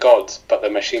there are no gods, but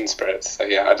they're machine spirits. So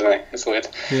yeah, I don't know. It's weird.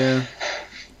 Yeah,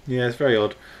 it's very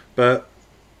odd. But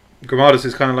Grimardus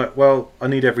is kind of like, well, I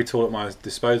need every tool at my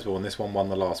disposal, and this one won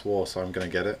the last war, so I'm going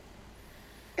to get it.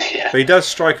 Yeah. But he does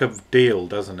strike a deal,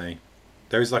 doesn't he?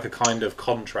 There is like a kind of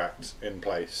contract in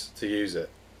place to use it.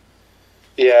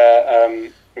 Yeah.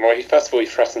 Well, first of all, he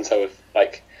threatens her with,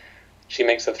 like, she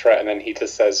makes a threat, and then he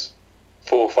just says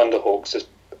 4 Thunderhawks just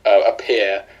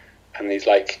appear, and he's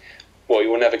like, well, you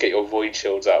will never get your void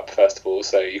shields up, first of all,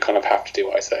 so you kind of have to do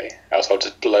what I say, else I'll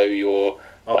just blow your...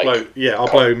 I'll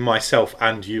blow myself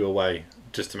and you away,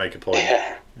 just to make a point.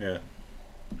 Yeah.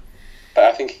 But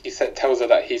I think he tells her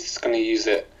that he's going to use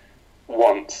it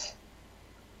once,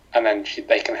 and then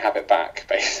they can have it back,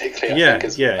 basically.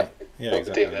 Exactly.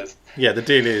 The deal is. Yeah, the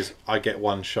deal is I get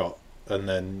one shot, and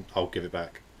then I'll give it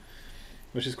back,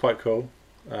 which is quite cool.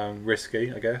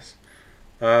 Risky, I guess.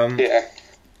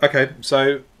 Okay,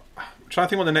 so I'm trying to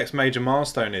think what the next major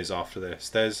milestone is after this.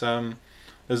 There's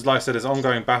like I said, there's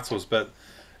ongoing battles, but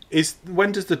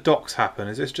when does the docks happen?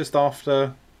 Is this just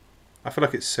after? I feel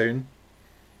like it's soon.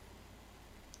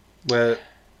 Where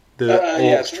the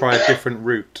orcs try a different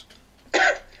route.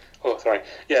 Oh, sorry.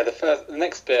 Yeah, the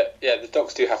next bit. Yeah, the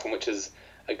docks do happen, which is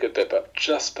a good bit. But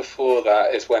just before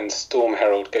that is when Storm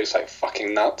Herald goes like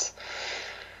fucking nuts.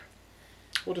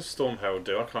 What does Storm Herald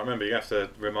do? I can't remember. You have to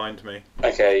remind me.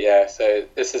 Okay, yeah. So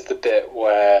this is the bit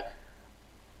where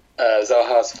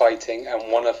Zaha's fighting,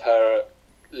 and one of her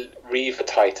Reaver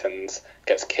Titans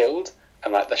gets killed,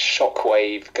 and like the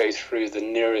shockwave goes through the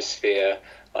neurosphere,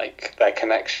 like their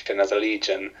connection as a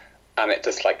legion, and it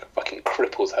just like fucking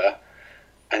cripples her,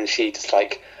 and she just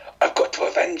like, I've got to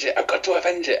avenge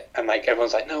it, and like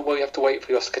everyone's like, no, well, you have to wait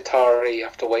for your Scutari, you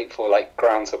have to wait for like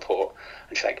ground support,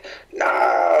 and she's like,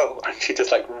 no, and she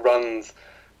just like runs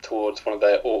towards one of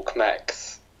the orc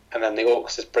mechs, and then the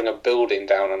orcs just bring a building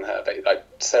down on her, like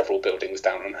several buildings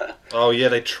down on her. Oh yeah,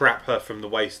 they trap her from the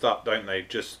waist up, don't they?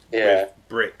 Just with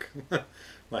brick.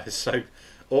 Like, it's so...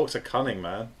 Orcs are cunning,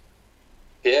 man.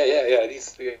 Yeah.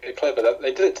 They're clever.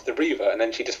 They did it to the Reaver, and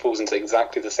then she just falls into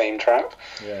exactly the same trap.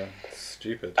 Yeah,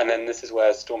 stupid. And then this is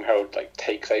where Storm Herald like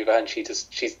takes over, and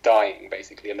she's dying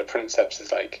basically, and the princess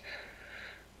is like,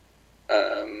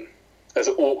 there's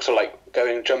orcs are like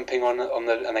jumping on the, and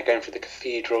they're going through the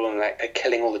cathedral, and like they're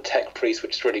killing all the tech priests,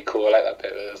 which is really cool. I like that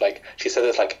bit. There's like, she said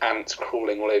there's like ants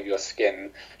crawling all over your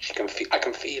skin. I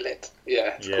can feel it.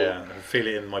 Yeah, it's cool. I can feel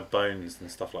it in my bones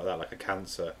and stuff like that, like a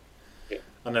cancer. Yeah.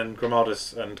 And then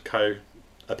Grimaldus and co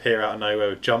appear out of nowhere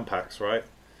with jump packs, right?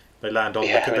 They land on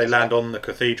on the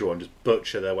cathedral and just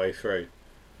butcher their way through.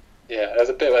 Yeah, there's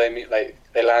a bit where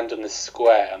they land on this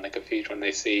square on the cathedral, and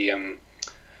they see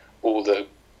all the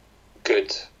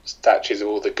good statues of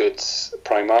all the good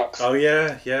Primarchs. Oh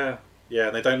yeah,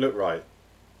 and they don't look right.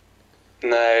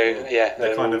 No, yeah,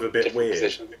 they're kind of a bit weird.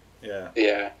 Positions.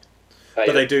 Yeah.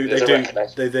 But they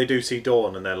do see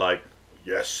Dawn, and they're like,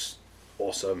 yes,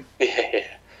 awesome. Yeah.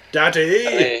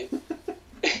 Daddy.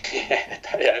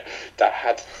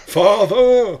 Dad.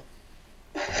 Father.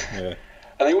 Yeah.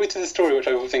 And they always do the story, which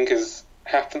I think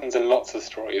happens in lots of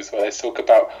stories, where they talk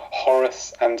about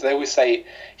Horus, and they always say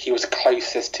he was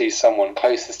closest to someone,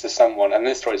 and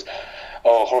this story is,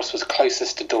 Horus was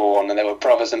closest to Dawn, and they were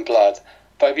brothers in blood.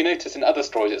 But have you noticed in other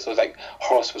stories it's always like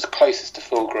Horus was closest to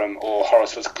Fulgrim, or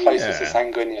Horus was closest to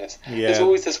Sanguinius? Yeah. There's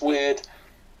always this weird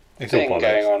thing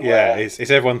going on. Yeah, it's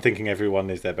everyone thinking everyone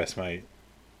is their best mate.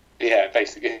 Yeah,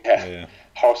 basically, yeah.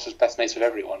 Horus was best mates with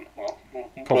everyone. Well,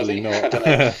 probably not. I don't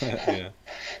know.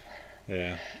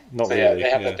 Yeah. Not so, really. They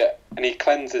have a bit, and he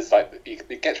cleanses, like, he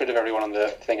gets rid of everyone on the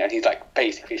thing, and he's like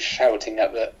basically shouting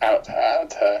out at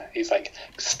her. He's like,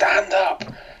 stand up!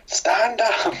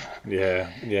 Yeah,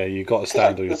 you got to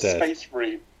stand or you're dead.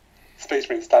 Space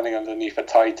Marine standing underneath a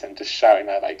Titan, just shouting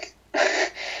at like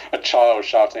a child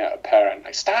shouting at a parent,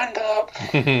 like, stand up!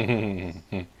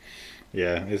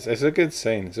 Yeah, it's a good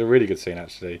scene. It's a really good scene,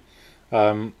 actually.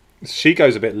 She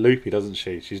goes a bit loopy, doesn't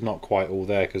she? She's not quite all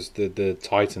there because the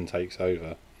Titan takes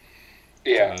over.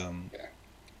 Yeah.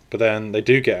 But then they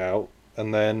do get out,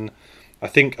 and then I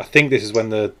think this is when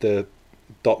the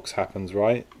docks happens,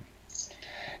 right?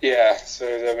 Yeah. So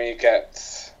then we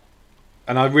get.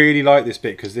 And I really like this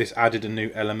bit because this added a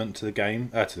new element to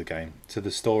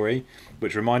the story,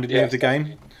 which reminded me of the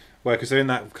game. Where, because in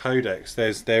that codex,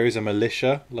 there is a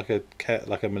militia, like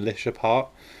a militia part,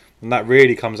 and that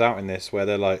really comes out in this, where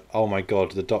they're like, oh my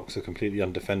god, the docks are completely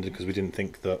undefended because we didn't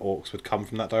think the orcs would come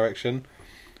from that direction,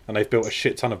 and they've built a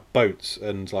shit ton of boats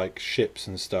and like ships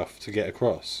and stuff to get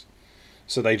across.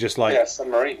 So they just like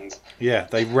submarines. Yeah,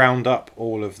 they round up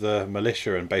all of the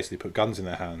militia and basically put guns in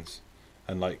their hands,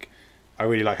 and like I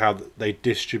really like how they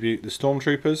distribute the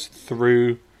stormtroopers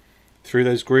through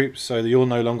those groups, so that you're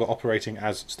no longer operating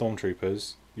as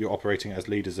stormtroopers, you're operating as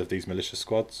leaders of these militia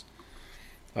squads.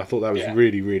 I thought that was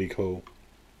really, really cool.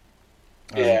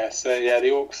 The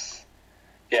orcs,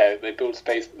 they build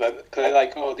space, because they're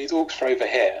like, these orcs are over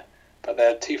here, but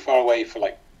they're too far away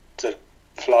to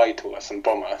fly to us and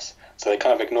bomb us, so they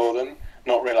kind of ignore them,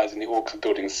 not realising the orcs are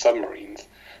building submarines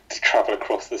to travel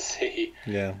across the sea.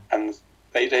 Yeah. And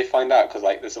they find out, because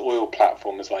this oil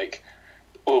platform is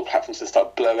oil platforms just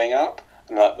start blowing up,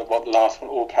 and the last one,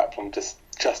 oil platform, just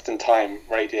in time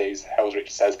radios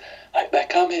Helsreach, says they're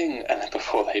coming, and then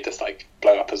before they just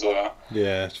blow up as well.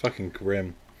 Yeah, it's fucking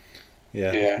grim.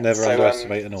 Yeah. Never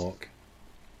underestimate an orc.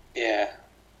 Yeah.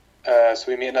 So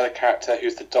we meet another character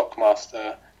who's the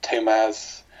dockmaster,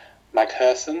 Tomaz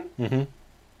Magherson.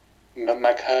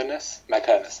 Maghernus.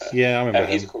 Yeah, I remember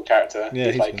him. He's a cool character.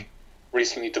 Yeah, he's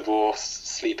recently divorced,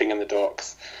 sleeping in the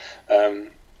docks.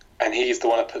 And he's the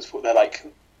one that puts forward,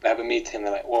 they have a meeting,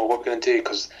 they're like, well, what are we going to do?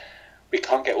 Because we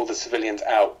can't get all the civilians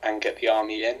out and get the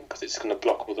army in, because it's going to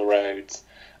block all the roads.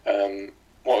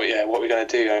 What are we going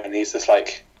to do? And he's just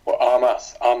like, well,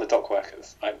 arm the dock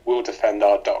workers. We'll defend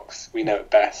our docks. We know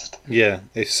it best. Yeah,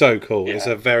 it's so cool. Yeah. It's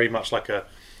a very much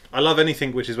I love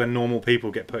anything which is when normal people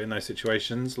get put in those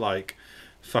situations, have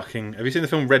you seen the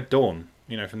film Red Dawn,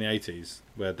 from the 80s,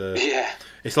 where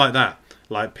it's like that.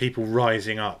 Like people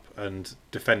rising up and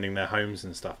defending their homes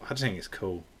and stuff. I just think it's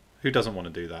cool. Who doesn't want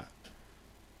to do that?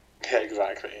 Yeah,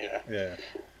 exactly. Yeah.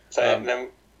 So then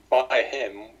by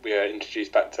him, we are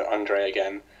introduced back to Andre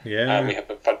again. Yeah. And we have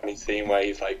a funny scene where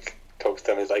he's talks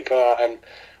to him. He's like, I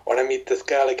want to meet this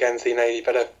girl again. So you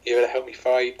better help me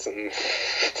fight. And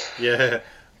yeah,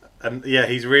 and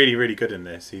he's really, really good in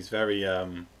this. He's very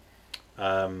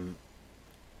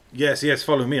yes, yes,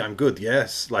 follow me, I'm good,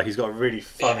 yes. Like, he's got a really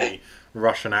funny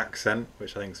Russian accent,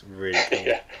 which I think is really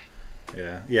cool.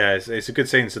 Yeah, it's a good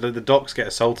scene. So the docks get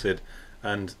assaulted,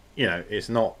 and it's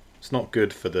not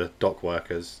good for the dock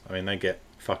workers. I mean, they get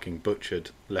fucking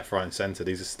butchered left, right, and centre.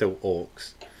 These are still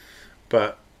orcs,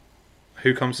 but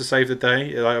who comes to save the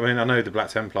day? Like, I mean, I know the Black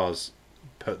Templars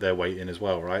put their weight in as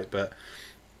well, right? But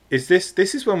this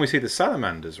is when we see the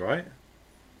salamanders, right?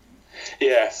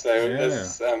 Yeah. So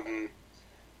there's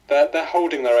they're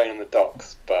holding their own on the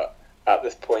docks, but at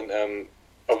this point,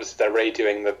 obviously they're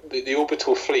radioing the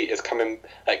orbital fleet is coming,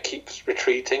 like keeps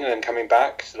retreating and then coming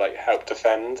back to like help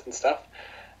defend and stuff,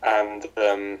 and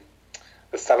the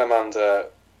salamander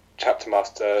chapter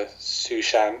master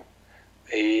Sushan,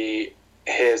 he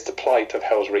hears the plight of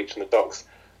Helsreach and the docks,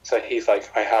 so he's like,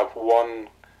 I have one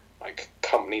like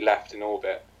company left in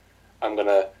orbit, I'm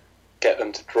gonna get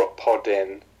them to drop pod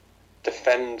in,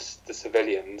 defend the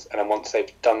civilians, and then once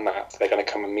they've done that, they're going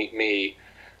to come and meet me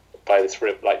by this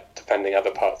rib, like defending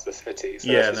other parts of the city. So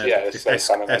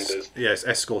it's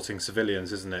escorting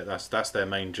civilians, isn't it? That's their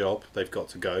main job. They've got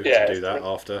to go to do that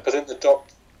after. Because in the dock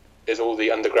is all the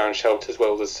underground shelters where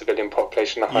all the civilian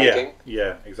population are hiding.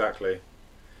 Yeah, exactly.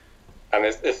 And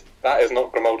that is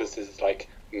not Grimaldus's like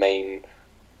main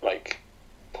like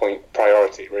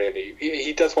priority, really.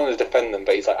 He does want to defend them,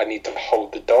 but he's like, I need to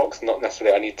hold the docks, not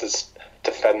necessarily I need to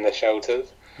defend the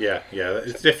shelters. Yeah,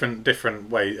 it's different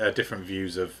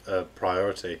views of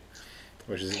priority,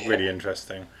 which is really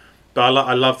interesting. But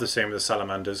I love the scene with the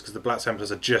salamanders, because the Black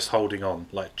Templars are just holding on,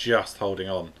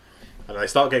 and they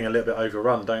start getting a little bit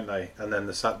overrun, don't they? And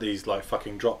then these like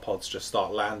fucking drop pods just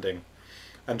start landing,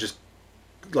 and just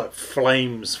like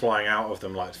flames flying out of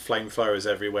them, like flamethrowers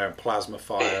everywhere, and plasma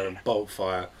fire and bolt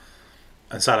fire.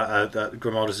 And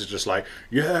Grimaldus is just like,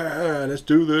 yeah, let's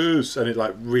do this, and it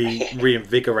like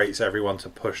reinvigorates everyone to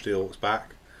push the orcs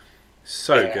back.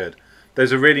 So good.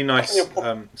 There's a really nice.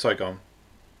 Sorry, go on.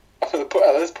 At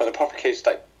this point, the Apothecary's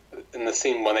like in the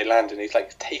scene when they land, and he's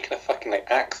like taking a fucking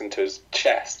like axe into his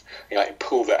chest. He like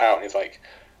pulls it out, and he's like,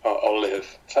 oh, I'll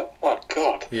live. It's like, oh my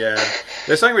god. Yeah,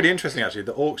 there's something really interesting actually.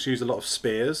 The orcs use a lot of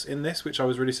spears in this, which I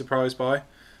was really surprised by.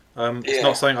 It's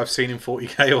not something I've seen in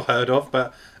 40k or heard of,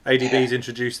 but ADB's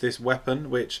introduced this weapon,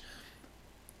 which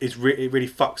is it really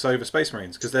fucks over Space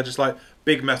Marines, because they're just like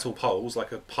big metal poles,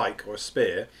 like a pike or a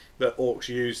spear, that orcs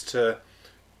use to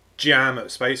jam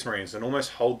at Space Marines and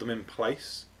almost hold them in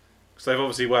place. Because they've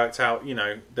obviously worked out,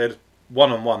 they're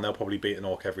one-on-one, they'll probably beat an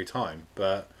orc every time,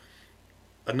 but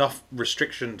enough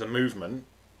restriction to movement,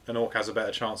 an orc has a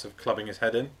better chance of clubbing his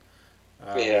head in.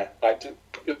 Like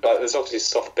there's obviously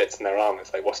soft bits in their arm.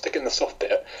 It's like, well, stick in the soft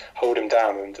bit, hold him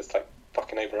down, and just like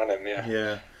fucking overrun him.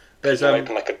 Yeah. There's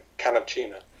open like a can of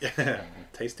tuna. Yeah,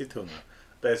 tasty tuna.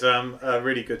 There's a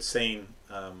really good scene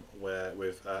where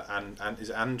with is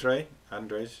it Andrej,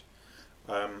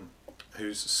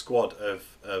 whose squad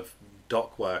of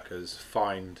dock workers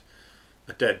find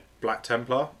a dead Black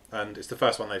Templar, and it's the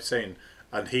first one they've seen,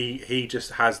 and he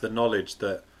just has the knowledge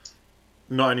that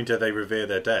not only do they revere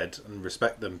their dead and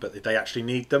respect them, but they actually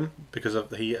need them, because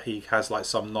of he has like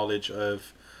some knowledge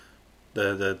of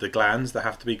the glands that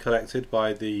have to be collected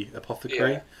by the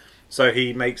apothecary. So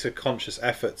he makes a conscious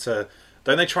effort to.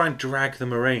 Don't they try and drag the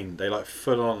Marine? They like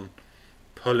full on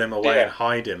pull him away and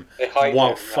hide him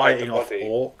while fighting off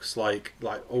orcs, like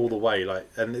all the way.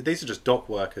 And these are just dock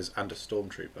workers and a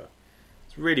stormtrooper.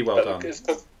 It's really well done.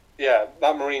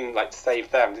 That Marine like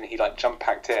saved them, didn't he? Like jump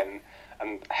packed in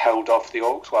and held off the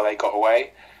orcs while they got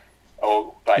away.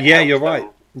 Or like you're right.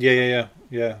 Yeah.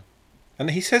 And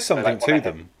he says something to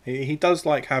them. He does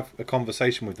like have a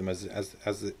conversation with them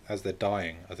as they're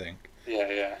dying, I think.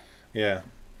 Yeah.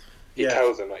 He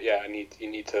tells them like,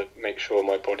 you need to make sure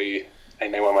my body, I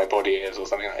know where my body is, or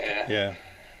something like that.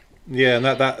 Yeah, and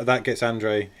that gets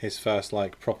Andre his first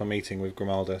like proper meeting with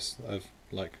Grimaldus of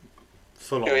like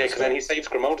full on. Because then he saves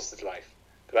Grimaldus's life.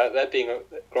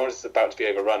 Grimaldus is about to be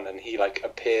overrun, and he like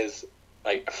appears,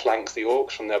 like flanks the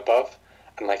orcs from the above,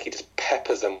 and like he just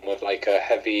peppers them with like a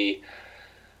heavy.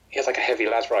 He has like a heavy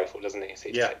las rifle, doesn't he? So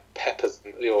he just like peppers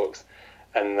the orcs,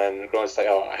 and then Grimaldus is like,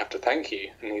 "Oh, I have to thank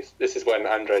you." And this is when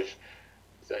Andrej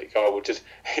is like, "Oh, well, just,"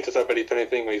 he does that really funny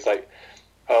thing where he's like,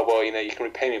 "Oh, well, you can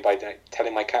repay me by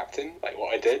telling my captain like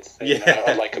what I did. So,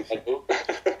 I'd like a medal."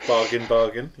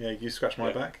 Bargain. Yeah, you scratch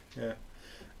my back.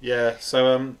 Yeah.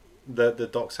 So the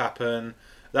docks happen.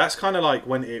 That's kind of like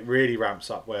when it really ramps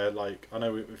up, where like I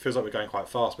know it feels like we're going quite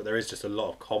fast, but there is just a lot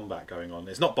of combat going on.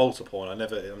 It's not bolter porn. I'm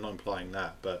not implying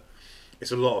that, but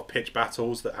it's a lot of pitch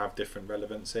battles that have different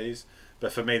relevancies.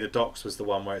 But for me, the docks was the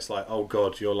one where it's like, oh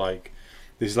god, you're like,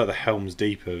 this is like the Helm's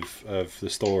Deep of the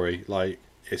story. Like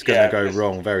it's going to go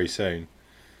wrong very soon.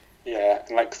 Yeah,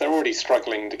 and like, 'cause they're already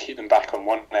struggling to keep them back on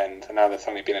one end, and now they're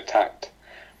suddenly being attacked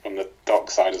from the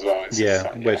dock side as well. It's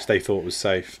which they thought was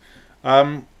safe.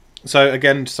 So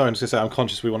again, sorry, I'm just going to say, I'm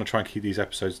conscious we want to try and keep these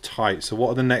episodes tight. So what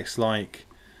are the next, like,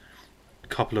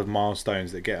 couple of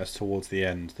milestones that get us towards the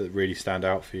end that really stand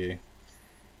out for you?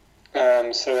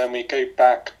 So then we go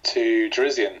back to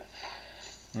Derizion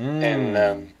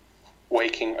in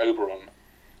Waking Oberon.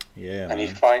 Yeah, and he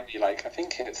finally, like, I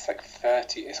think it's like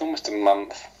 30, it's almost a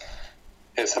month.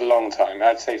 It's a long time.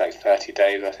 I'd say like 30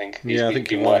 days, I think. He's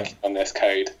been working on this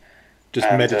code. Just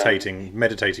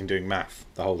meditating, doing math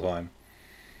the whole time.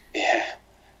 Yeah,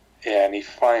 and he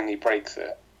finally breaks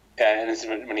it. Yeah, and this is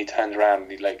when he turns around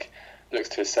and he, like, looks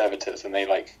to his servitors, and he's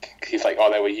like,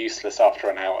 oh, they were useless after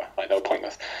an hour. Like, they were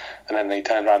pointless. And then they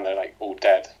turn around and they're, like, all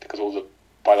dead because all the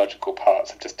biological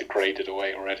parts have just degraded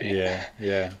away already.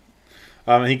 Yeah.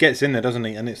 He gets in there, doesn't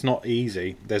he? And it's not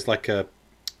easy. There's, like, a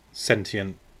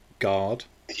sentient guard.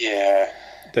 Yeah.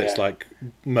 That's like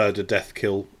murder, death,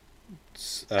 kill,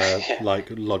 like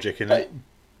logic in it.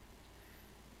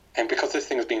 And because this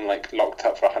thing's been, like, locked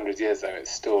up for 100 years, though,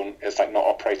 it's like not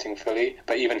operating fully.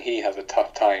 But even he has a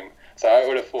tough time. So I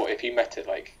would have thought if he met it,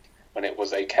 like, when it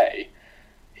was okay,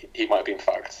 he might have been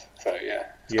fucked. So yeah.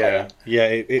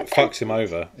 It fucks him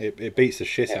over. It beats the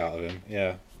shit out of him.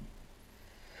 Yeah.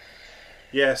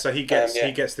 Yeah. So he gets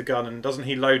the gun, and doesn't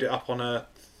he load it up on a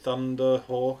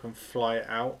Thunderhawk and fly it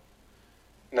out?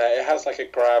 No, it has like a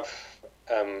grav.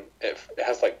 It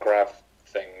has like grav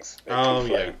things.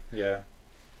 Yeah.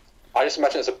 I just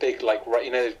imagine it's a big, like,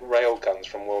 rail guns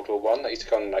from World War One that used to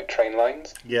go on, like, train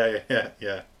lines. Yeah.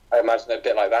 I imagine it a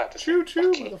bit like that. Just choo,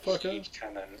 motherfucker. Huge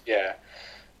cannon. Yeah.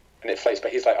 And it floats,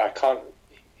 but he's like, I can't.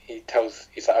 He's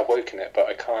like, I've woken it, but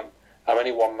I can't. I'm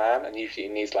only one man, and usually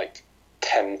he needs like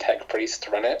 10 tech priests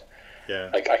to run it. Yeah.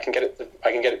 Like, I can get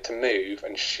it to move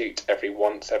and shoot every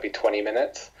 20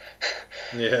 minutes.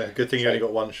 Yeah. Good thing you only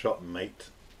got one shot, mate.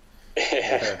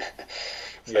 Yeah.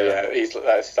 So he's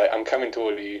like, I'm coming to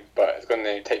all of you, but it's going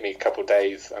to take me a couple of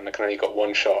days, and I can only got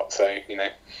one shot. So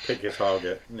pick your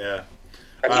target. Yeah.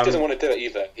 And he doesn't want to do it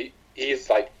either.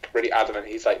 He's like really adamant.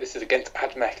 He's like, this is against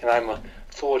Admech, and I'm a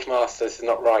Forge Master. This is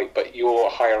not right. But you're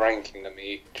higher ranking than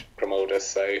me, Grimaldus,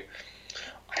 so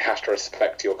I have to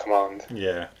respect your command.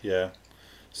 Yeah.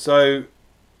 So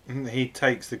he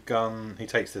takes the gun. He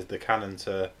takes the cannon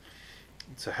to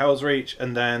Helsreach,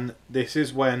 and then this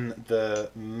is when the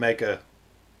mega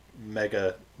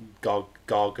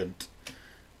gargant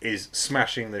is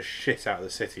smashing the shit out of the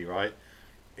city, right?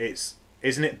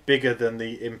 Isn't it bigger than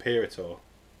the Imperator?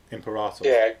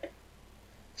 Yeah.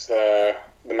 So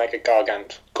the mega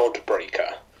gargant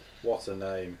Godbreaker. What a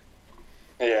name.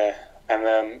 Yeah, and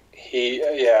I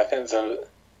think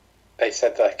they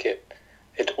said like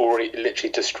it already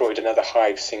literally destroyed another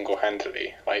hive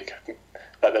single-handedly. Like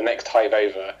the next hive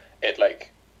over, it,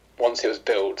 like, once it was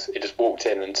built, it just walked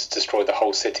in and just destroyed the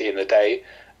whole city in the day,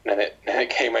 and then it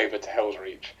came over to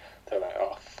Helsreach. They're like,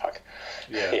 oh, fuck.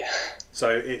 Yeah. So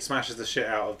it smashes the shit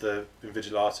out of the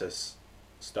Invigilatus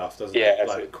stuff, doesn't it? Yeah.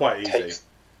 Like, quite easy.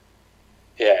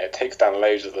 It takes down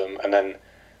loads of them, and then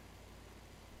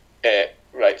it,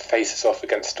 like, faces off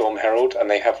against Storm Herald, and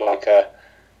they have, like, it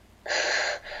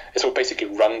sort of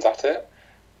basically runs at it,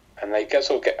 and they get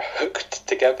hooked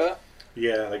together.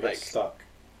 Yeah, they get stuck.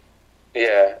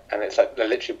 Yeah, and it's like they're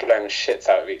literally blowing shits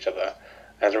out of each other. And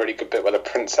there's a really good bit where the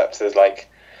Princeps is like,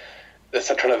 they're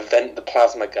trying to vent the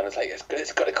plasma gun. It's like,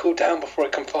 it's got to cool down before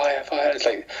it can fire. And it's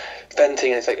like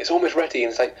venting, and it's like, it's almost ready.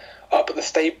 And it's like, oh, but the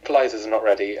stabilizers are not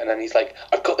ready. And then he's like,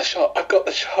 I've got the shot.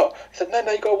 He said, no,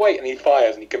 you got to wait. And he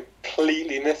fires, and he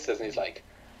completely misses. And he's like,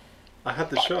 I had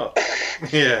the shot.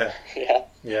 Yeah.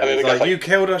 Yeah. And he's like, you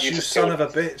killed us, you son of a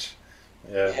bitch.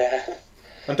 Yeah.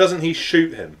 And doesn't he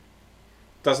shoot him?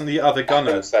 Doesn't the other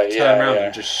gunner turn around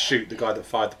and just shoot the guy that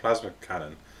fired the plasma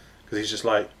cannon? Because he's just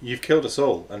like, you've killed us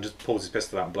all, and just pulls his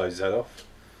pistol out and blows his head off.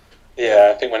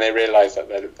 Yeah, I think when they realise that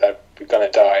they're going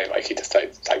to die, like, he just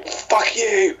like, fuck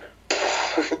you!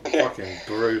 Fucking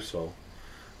brutal.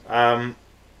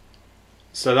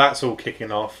 So that's all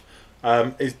kicking off.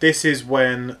 This is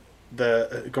when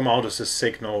the Grimaldus has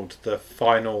signalled the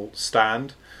final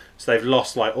stand. So they've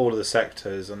lost, like, all of the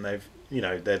sectors, and they're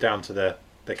down to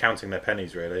they're counting their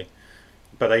pennies, really.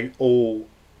 But they all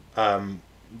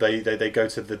they go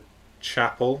to the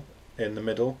chapel in the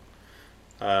middle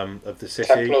of the city.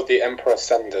 Temple of the Emperor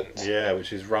Ascendant. Yeah,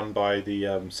 which is run by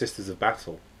the Sisters of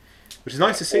Battle, which is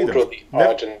nice to see them. Order of the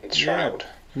Argent Shroud.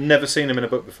 Never seen them in a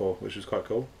book before, which was quite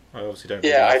cool. I obviously don't.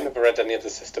 Yeah, I've never read any of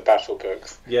the Sister Battle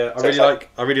books. Yeah, I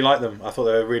really like them. I thought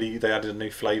they added a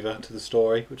new flavour to the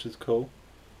story, which is cool.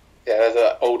 Yeah, there's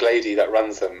an old lady that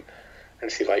runs them,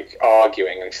 and she's like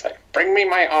arguing, and she's like, "Bring me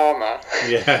my armor."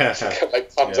 Yeah. She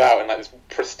like comes out in like this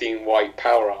pristine white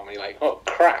power armor. You're like, oh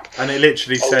crap! And it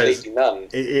literally old says, lady nun.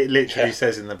 it literally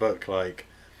says in the book, like,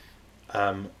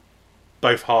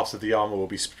 both halves of the armor will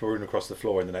be strewn across the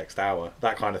floor in the next hour.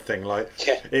 That kind of thing. Like,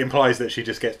 it implies that she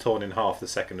just gets torn in half the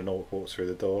second an orc walks through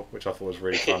the door, which I thought was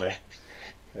really funny.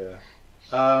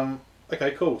 Yeah.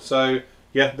 Okay, cool. So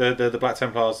yeah, the Black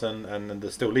Templars and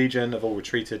the Steel Legion have all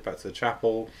retreated back to the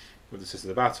chapel with the Sisters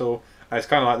of Battle. And it's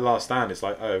kind of like the Last Stand. It's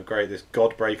like, oh great, this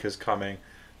Godbreaker's coming.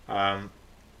 And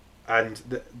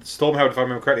the Stormheld, if I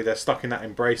remember correctly, they're stuck in that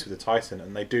embrace with the Titan,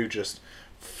 and they do just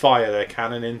fire their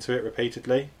cannon into it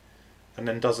repeatedly. And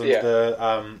then doesn't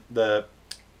the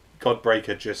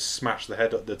Godbreaker just smash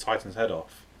the Titan's head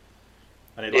off,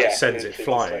 and it like sends it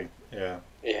flying. Yeah.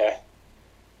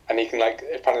 And you can like,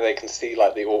 apparently they can see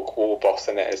like the orc war boss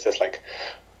in it is just like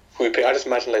whooping. I just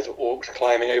imagine loads of orcs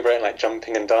climbing over it and like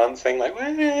jumping and dancing, like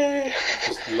way.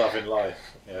 Just loving life.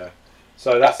 Yeah.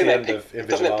 So that's the end of Invisible.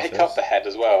 Doesn't it pick up the head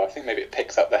as well? I think maybe it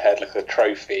picks up the head like a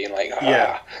trophy and like.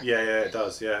 Yeah, it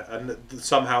does. Yeah, and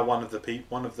somehow one of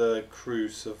the crew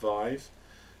survive,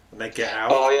 and they get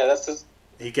out. Oh yeah, that's just.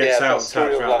 He gets out and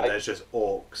turns around, and there's just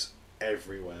orcs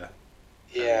everywhere.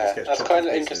 Yeah, that's kind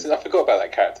of interesting. I forgot about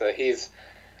that character.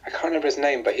 I can't remember his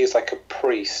name, but he's like a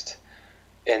priest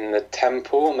in the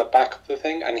temple on the back of the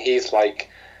thing, and he's like,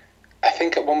 I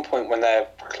think at one point when they're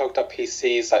clogged up, he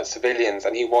sees like civilians,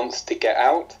 and he wants to get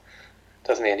out,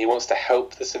 doesn't he? And he wants to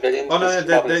help the civilians. Oh no,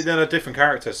 they're a different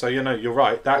character. So you're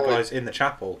right. That guy's in the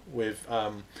chapel with.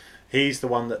 He's the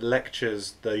one that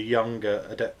lectures the younger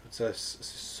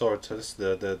Sororitas,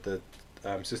 the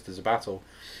Sisters of Battle,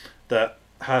 that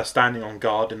her standing on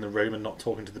guard in the room and not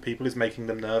talking to the people is making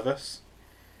them nervous.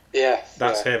 Yeah,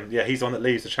 that's him. Yeah, he's the one that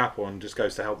leaves the chapel and just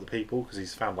goes to help the people because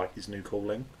he's found like his new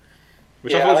calling,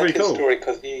 which I thought was really cool. Story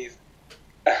because he's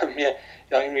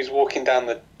he's walking down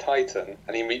the Titan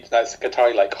and he meets that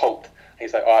Skitarii like halt. And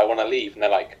he's like, "Oh, I want to leave," and they're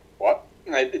like, "What?"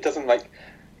 And it doesn't like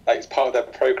it's part of their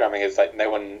programming is like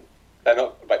they're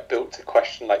not like built to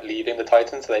question like leaving the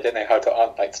Titan, so they don't know how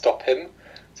to like stop him.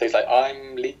 So he's like,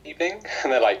 "I'm leaving,"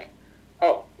 and they're like,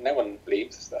 "Oh, no one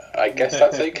leaves. I guess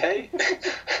that's okay."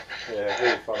 Yeah,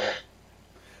 really funny.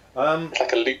 It's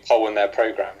like a loophole in their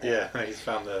program. Yeah, he's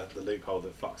found the loophole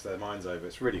that fucks their minds over.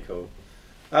 It's really cool.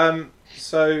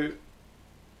 So,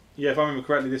 yeah, if I remember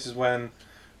correctly, this is when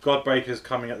Godbreaker's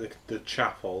coming at the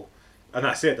chapel, and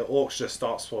that's it. The orcs just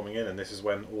start swarming in, and this is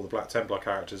when all the Black Templar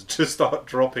characters just start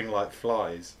dropping like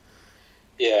flies.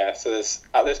 Yeah, so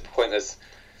at this point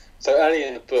so early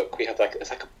in the book we have it's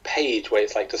like a page where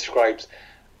it's like describes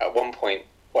at one point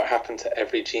what happened to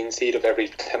every gene seed of every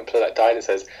Templar that died. It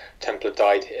says Templar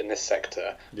died in this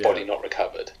sector, body not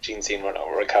recovered, gene seed not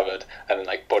recovered, and then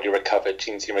like body recovered,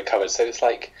 gene seed recovered. So it's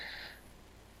like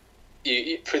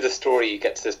you through the story you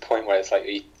get to this point where it's like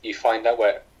you find out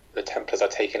where the Templars are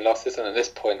taking losses, and at this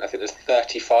point I think there's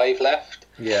 35 left.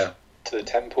 Yeah. To the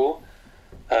temple.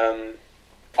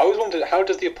 I always wondered, how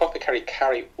does the apothecary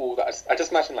carry all that? I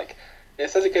just imagine like it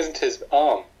says it goes into his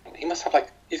arm. He must have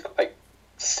he's got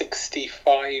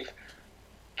 65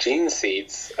 gene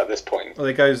seeds at this point. Well,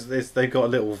 they've got a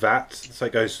little vat, so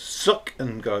it goes suck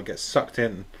and gets sucked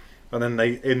in, and then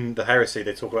in the Heresy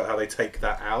they talk about how they take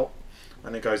that out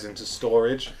and it goes into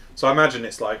storage. So I imagine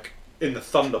it's like in the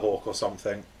Thunderhawk or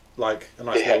something, like a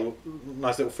nice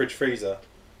little fridge freezer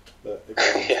that it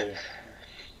goes into.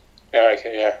 Yeah.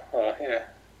 Okay. Yeah. Yeah.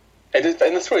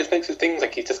 In the story, it makes it things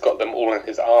like he's just got them all in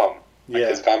his arm, like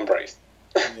his vambrace.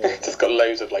 Yeah. Just got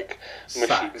loads of like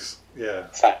sacks. Yeah.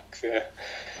 Sacks. Yeah.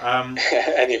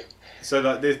 Anyway. So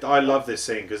I love this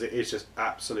scene because it is just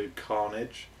absolute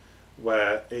carnage,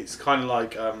 where it's kind of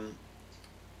like it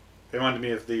reminded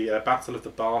me of the Battle of the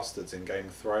Bastards in Game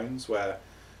of Thrones, where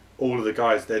all of the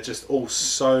guys, they're just all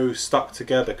so stuck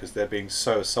together because they're being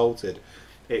so assaulted.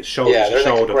 It's shoulder to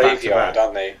shoulder, back to back.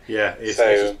 Aren't they? Yeah, it's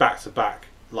just back to back.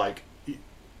 Like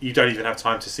you don't even have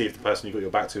time to see if the person you got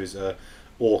your back to is a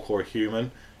orc or a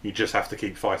human. You just have to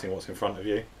keep fighting what's in front of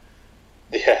you.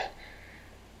 Yeah.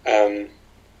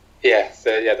 So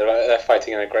they're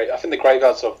fighting in I think the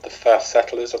graveyards of the first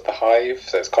settlers of the Hive,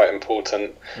 so it's quite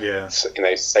important. Yeah. So,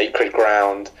 sacred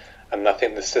ground, and I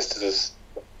think the sisters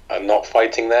are not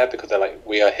fighting there because they're like,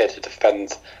 we are here to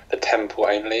defend the temple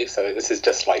only. So this is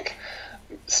just like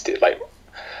the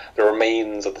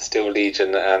remains of the Steel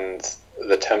Legion and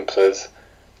the Templars.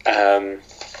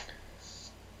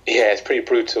 It's pretty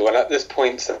brutal. And at this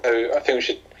point, so I think we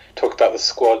should talk about the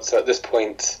squad. So at this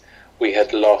point, we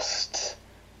had lost.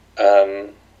 I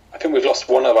think we've lost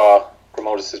one of our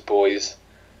Grimoldus's boys.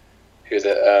 Who's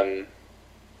it?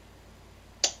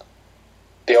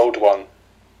 the old one,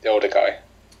 the older guy.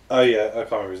 Oh yeah, I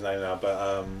can't remember his name now,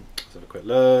 but let's have a quick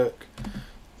look.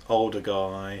 Older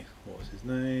guy, what was his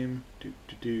name?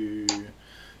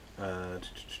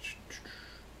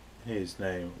 His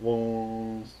name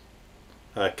was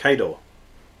Kador.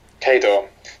 Kador.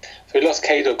 So we lost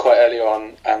Kador quite early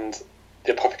on, and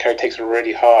the apothecary takes it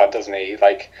really hard, doesn't he?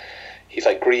 Like, he's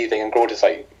like grieving, and Gordon's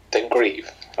like, "Don't grieve.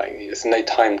 Like, there's no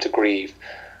time to grieve."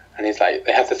 And he's like,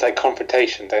 they have this like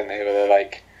confrontation, don't they? Where they're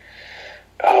like,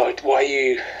 "Oh, why are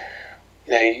you?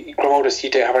 You know, Grimaldus, you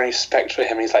don't have any respect for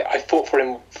him." And he's like, "I fought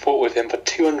with him for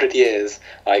 200 years.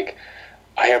 Like,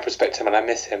 I have respect for him and I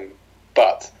miss him,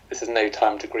 but this is no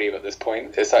time to grieve at this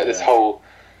point." It's like this whole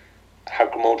how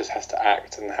Grimaldus has to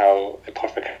act and how the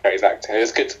apothecary is acting. It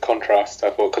was good to contrast,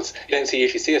 I thought, because you don't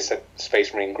usually see a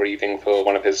Space Marine grieving for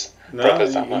one of his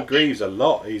brothers that much. He grieves a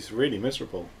lot. He's really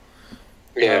miserable.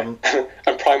 Yeah,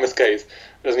 and Primus goes,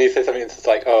 doesn't he say something that's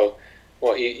like, "Oh,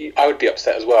 well, I would be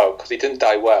upset as well, because he didn't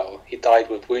die well. He died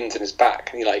with wounds in his back."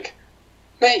 And you're like,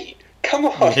 "Mate, come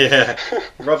on." Yeah,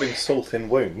 rubbing salt in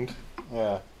wound.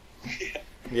 Yeah.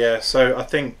 Yeah, so I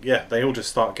think, they all just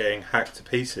start getting hacked to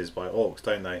pieces by orcs,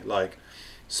 don't they? Like,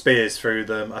 spears through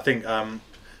them. I think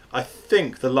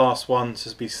the last one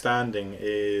to be standing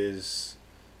is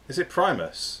it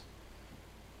Primus?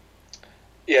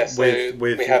 Yeah, so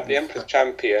we have the Emperor's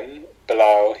champion,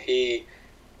 Bilal. He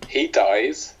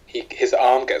dies. His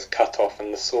arm gets cut off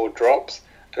and the sword drops.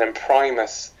 And then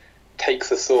Primus takes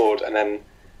the sword, and then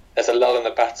there's a lull in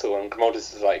the battle, and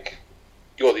Grimaldus is like,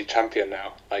 "You're the champion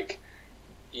now. Like,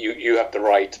 you have the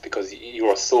right, because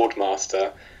you're a sword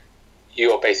master.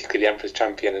 You are basically the Emperor's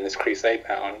champion in this crusade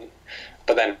now."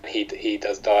 But then he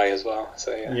does die as well.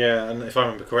 So yeah. Yeah, and if I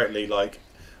remember correctly, like,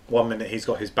 1 minute he's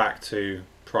got his back to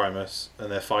Primus and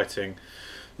they're fighting,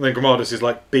 and then Grimaldus is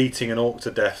like beating an orc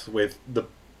to death with the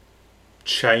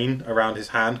chain around his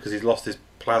hand because he's lost his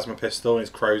plasma pistol and his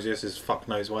Crozius is fuck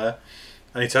knows where,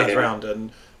 and he turns around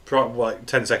and like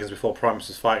 10 seconds before Primus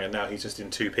was fighting, and now he's just in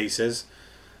 2 pieces.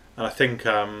 And I think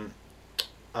the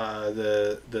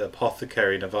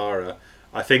apothecary Navarra,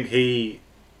 I think he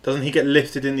get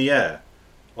lifted in the air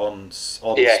on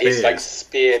spears. He's like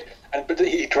speared, but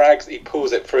he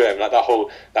pulls it through him, like that whole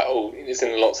it's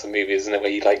in lots of movies, isn't it, where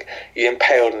he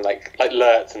impaled and like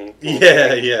lurts and he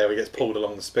gets pulled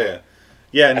along the spear.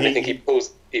 Yeah, and I think he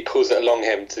pulls it along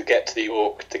him to get to the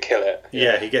orc to kill it.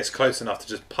 Yeah, he gets close enough to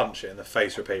just punch it in the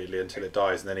face repeatedly until it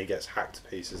dies, and then he gets hacked to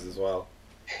pieces as well.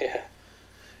 Yeah.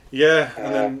 Yeah,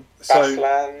 and then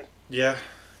Baslan. Yeah,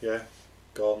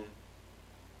 gone.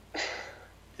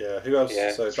 Yeah, who else?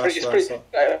 Yeah, so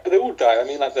they all die. I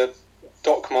mean, like the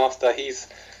Dockmaster, he's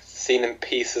seen in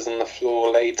pieces on the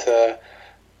floor later.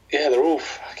 Yeah, they're all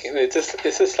fucking. It's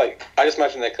just like, I just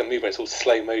imagine like a movie where it's all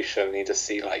slow motion, and you just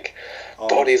see like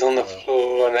bodies on the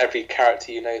floor, and every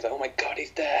character you know is like, "Oh my god,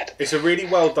 he's dead." It's a really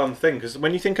well done thing, because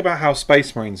when you think about how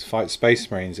Space Marines fight Space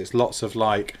Marines, it's lots of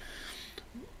like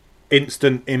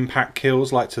instant impact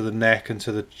kills, like to the neck and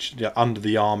to the under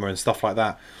the armor and stuff like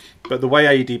that. But the way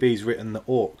AEDB's written the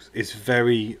orcs is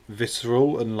very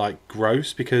visceral and like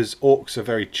gross, because orcs are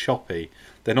very choppy.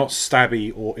 They're not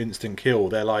stabby or instant kill.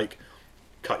 They're like,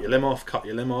 cut your limb off, cut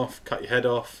your head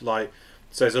off. Like,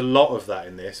 so there's a lot of that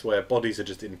in this, where bodies are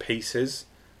just in pieces.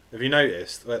 Have you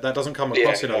noticed? That doesn't come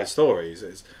across in other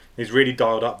stories. He's really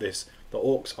dialed up this. The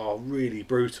orcs are really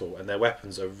brutal, and their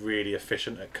weapons are really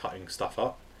efficient at cutting stuff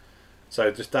up. So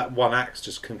just that one axe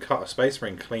just can cut a Space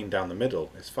Marine clean down the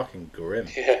middle. It's fucking grim.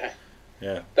 Yeah.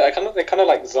 Yeah. They're kind of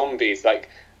like zombies. Like,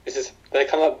 they're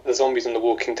kind of like the zombies in The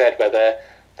Walking Dead, where they're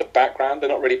the background. They're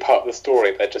not really part of the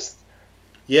story. They're just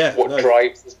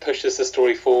pushes the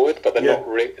story forward. But they're not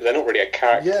really a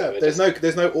character. Yeah.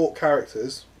 There's no orc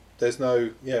characters. There's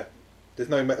no. I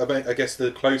mean, I guess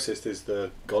the closest is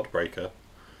the Godbreaker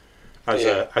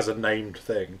as a named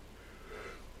thing.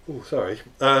 Oh, sorry.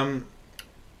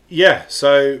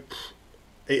 So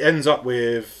it ends up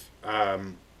with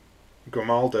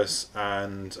Grimaldus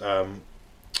and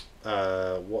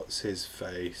what's his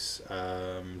face?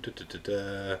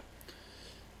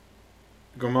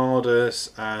 Grimaldus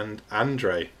and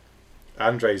Andre.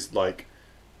 Andre's like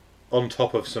on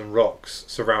top of some rocks,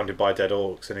 surrounded by dead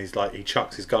orcs, and he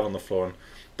chucks his gun on the floor, and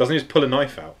doesn't he just pull a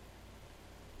knife out?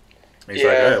 He's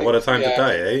like, "Hey, what a time to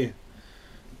die, eh?"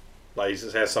 Like, he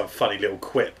just has some funny little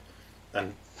quip,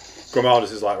 and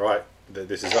Grimaldus is like, "Right,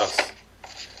 this is us."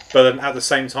 But then at the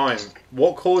same time,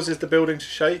 what causes the building to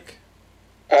shake?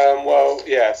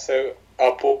 So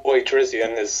our boy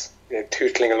Drizzian is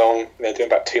tootling along. They're doing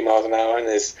about 2 miles an hour in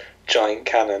his giant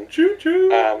cannon. Choo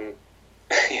choo.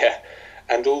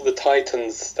 And all the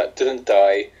Titans that didn't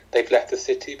die, they've left the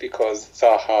city because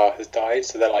Zaha has died.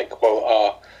 So they're like,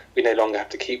 well, we no longer have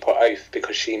to keep our oath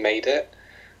because she made it.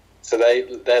 So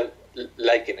they're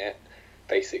legging it,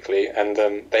 basically, and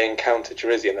they encounter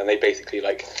Jerizian, and they basically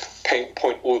like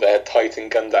point all their Titan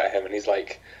guns at him, and he's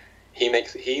like, he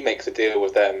makes a deal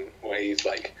with them where he's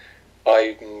like,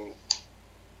 I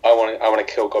want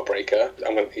to kill Godbreaker.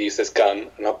 I'm going to use this gun,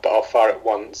 but I'll fire it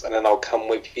once, and then I'll come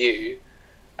with you,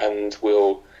 and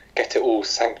we'll get it all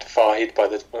sanctified by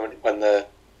when the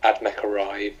Admech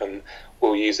arrive, and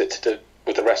we'll use it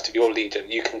with the rest of your legion.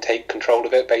 You can take control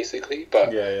of it, basically,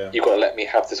 but you've got to let me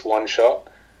have this one shot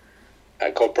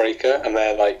at Godbreaker. And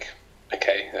they're like,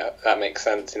 okay, that makes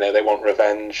sense. You know, they want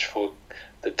revenge for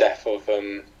the death of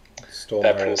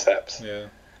their princeps. Yeah.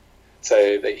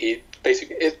 So that he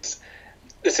basically, it's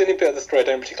the only bit of the story I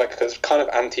don't particularly like because it's kind of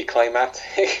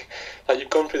anticlimactic. Like,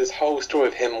 you've gone through this whole story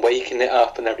of him waking it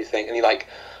up and everything, and you're like,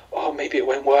 oh, maybe it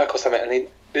won't work or something, and he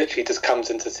literally just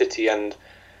comes into the city, and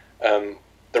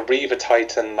the Reaver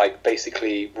Titan like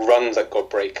basically runs at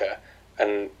Godbreaker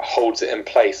and holds it in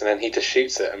place, and then he just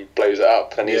shoots it and blows it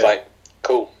up, and he's like,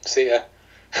 cool, see ya.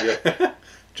 Yeah.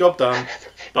 Job done.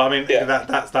 But I mean,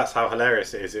 that's how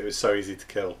hilarious it is. It was so easy to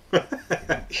kill.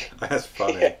 That's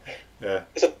funny. Yeah.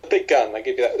 It's a big gun. I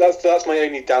give you that. That's my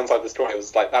only downside of the story. It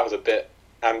was like, that was a bit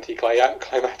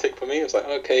anticlimactic for me. It was like,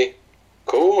 okay,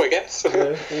 cool, I guess.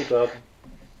 Yeah, all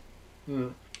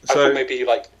done. I thought maybe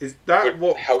like, is that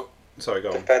what help? Sorry, go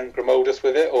on. Defend Grimoldus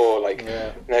with it, or like,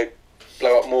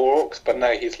 blow up more orcs. But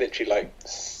no, he's literally like,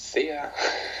 see ya.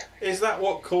 Is that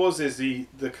what causes the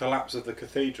collapse of the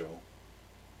cathedral?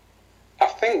 I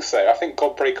think so. I think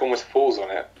Godbreaker almost falls on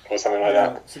it, or something like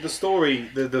that. So the story,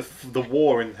 the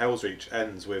war in Helsreach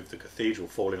ends with the cathedral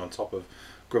falling on top of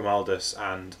Grimaldus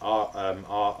and I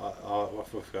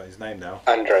forgot his name now.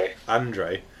 Andre.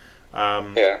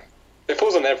 It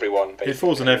falls on everyone, basically. It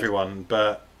falls on everyone,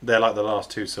 but they're like the last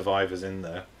two survivors in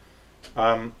there.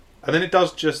 And then it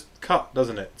does just cut,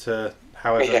 doesn't it, to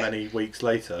however many weeks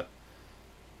later.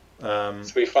 So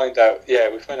we find out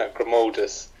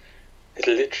Grimaldus, it's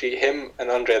literally him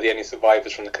and Andre are the only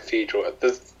survivors from the cathedral.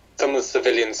 Some of the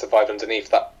civilians survive underneath.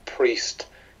 That priest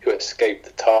who escaped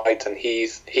the Titan, he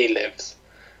lives,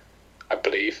 I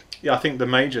believe. Yeah, I think the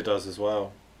Major does as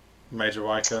well. Major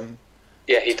Rykon.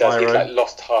 Yeah, he does. Tyro. He's like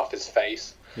lost half his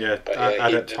face. Yeah,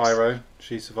 Adept Tyro,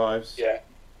 she survives. Yeah.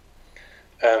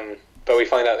 But we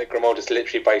find out that Grimaldus,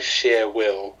 literally by sheer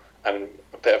will and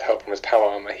a bit of help from his power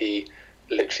armor, he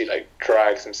literally like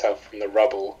drags himself from the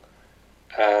rubble.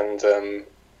 And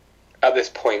at this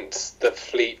point,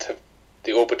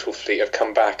 the orbital fleet have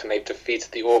come back and they've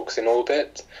defeated the orcs in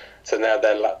orbit. So now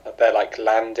they're like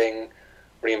landing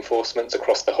reinforcements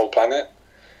across the whole planet.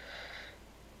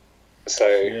 So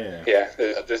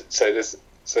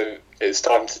so it's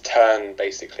starting to turn,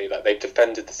 basically. Like, they've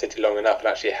defended the city long enough and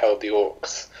actually held the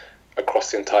orcs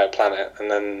across the entire planet, and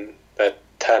then they're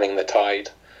turning the tide.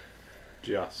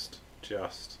 Just.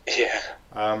 Yeah.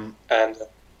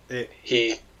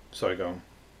 Sorry, go on.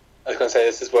 I was going to say,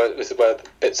 this is where the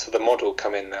bits of the model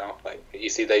come in now. Like, you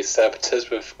see those servitors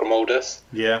with Grimaldus.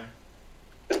 Yeah.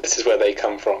 This is where they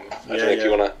come from. I don't know if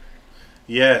you want to.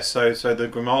 Yeah. So the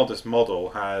Grimaldus model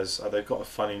has they've got a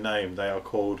funny name. They are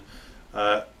called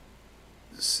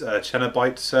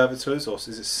Cenobite servitors, or is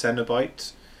it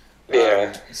Cenobite?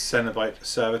 Cenobite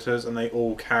servitors, and they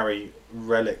all carry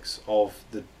relics of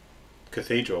the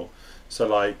cathedral. So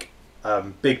like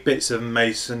big bits of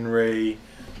masonry,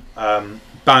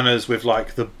 banners with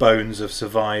like the bones of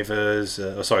survivors,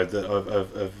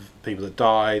 of people that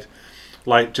died,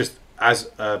 like just as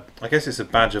I guess it's a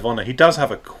badge of honor. He does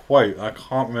have a quote. I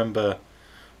can't remember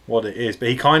what it is, but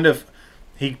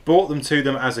he brought them to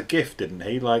them as a gift, didn't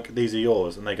he? Like, these are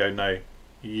yours, and they go, no,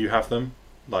 you have them.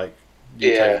 Like,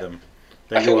 you take them.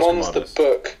 I think one's the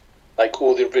book, like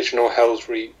all the original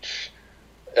Helsreach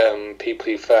people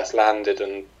who first landed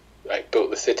and like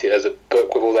built the city. There's a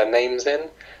book with all their names in,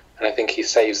 and I think he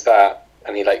saves that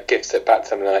and he like gives it back to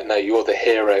them. And they're like, no, you're the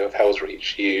hero of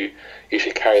Helsreach. You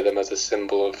should carry them as a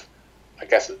symbol of, I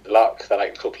guess, luck. They're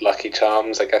like sort of lucky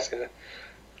charms, I guess. Yeah.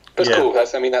 But it's cool.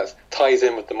 That ties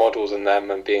in with the models and them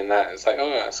and being that. It's like, oh,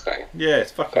 that's great. Yeah,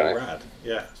 it's fucking rad.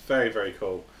 Yeah, it's very, very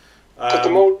cool. But the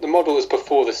model is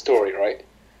before the story, right?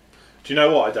 Do you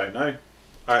know what? I don't know.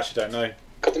 I actually don't know.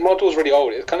 Because the model's really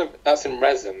old. It's kind of, that's in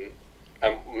resin,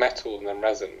 metal and then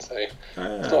resin, so it's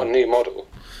not a new model.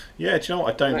 Yeah, do you know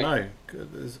what? I don't know.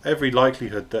 There's every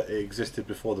likelihood that it existed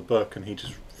before the book and he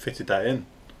just fitted that in.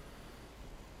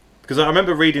 Because I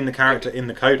remember reading the character in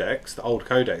the codex, the old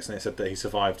codex, and it said that he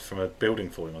survived from a building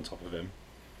falling on top of him.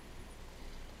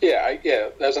 Yeah,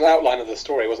 there's an outline of the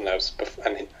story, wasn't there?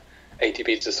 And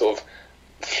ADB just sort of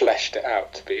fleshed it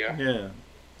out to be.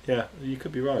 Yeah, you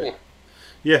could be right.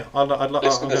 Yeah, I'm going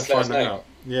to find that out.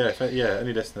 Yeah,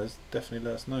 any listeners, definitely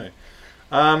let us know.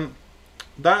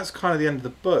 That's kind of the end of the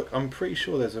book. I'm pretty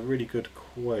sure there's a really good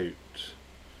quote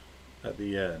at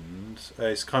the end.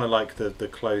 It's kind of like the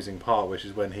closing part, which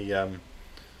is when he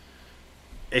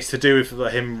it's to do with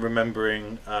him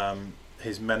remembering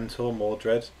his mentor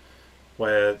Mordred,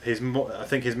 where I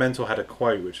think his mentor had a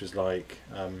quote which was like,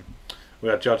 "We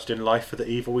are judged in life for the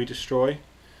evil we destroy,"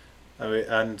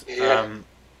 and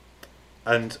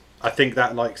I think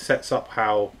that like sets up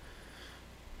how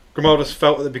Grimaldus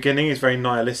felt at the beginning. He's very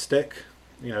nihilistic,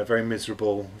 very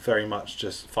miserable, very much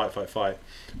just fight.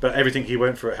 But everything he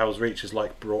went through at Helsreach has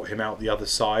like brought him out the other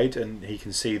side, and he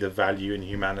can see the value in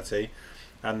humanity.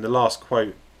 And the last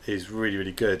quote is really,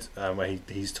 really good, where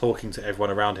he's talking to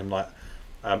everyone around him, like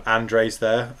Andre's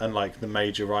there, and like the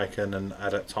Major Riken and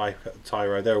Adept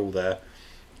Tyro, they're all there.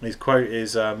 His quote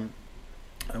is,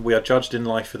 "We are judged in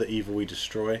life for the evil we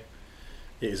destroy.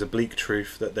 It is a bleak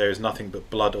truth that there is nothing but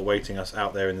blood awaiting us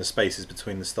out there in the spaces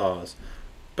between the stars.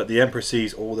 But the Emperor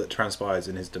sees all that transpires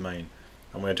in his domain,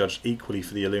 and we are judged equally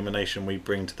for the illumination we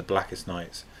bring to the blackest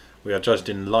nights. We are judged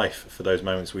in life for those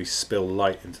moments we spill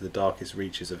light into the darkest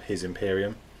reaches of his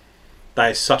Imperium."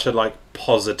 That is such a like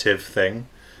positive thing.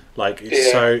 Like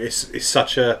it's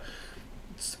such a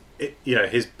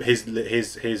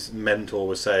his mentor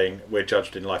was saying we're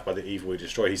judged in life by the evil we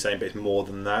destroy. He's saying, but it's more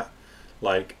than that.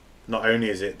 Like, not only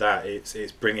is it that,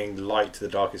 it's bringing light to the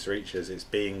darkest reaches. It's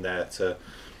being there to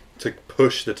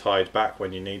push the tide back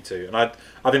when you need to. And I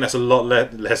think that's a lot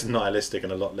less nihilistic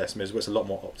and a lot less miserable. It's a lot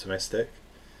more optimistic.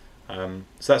 So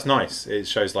that's nice. It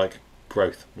shows like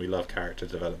growth. We love character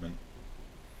development.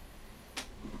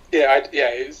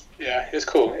 It's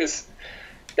cool. It's,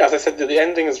 as I said, the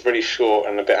ending is really short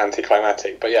and a bit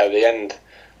anticlimactic. But yeah, the end,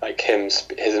 like his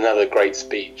another great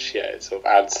speech. Yeah, it sort of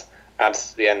adds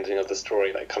to the ending of the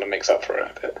story. Like, kind of makes up for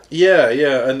it a bit. Yeah,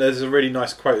 and there's a really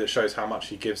nice quote that shows how much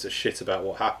he gives a shit about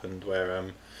what happened. Where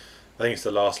I think it's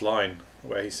the last line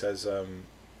where he says,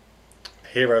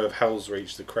 "Hero of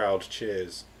Helsreach, the crowd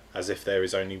cheers as if there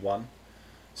is only one."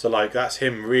 So like that's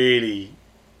him really.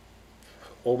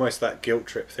 Almost that guilt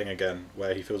trip thing again,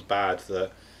 where he feels bad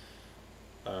that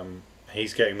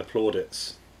he's getting the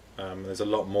plaudits. There's a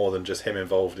lot more than just him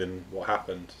involved in what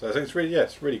happened. So I think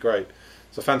it's really great.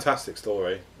 It's a fantastic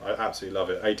story. I absolutely love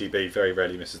it. ADB very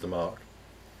rarely misses the mark.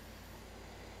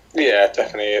 Yeah,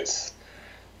 definitely. It's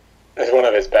one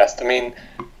of his best. I mean,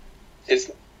 it's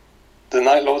the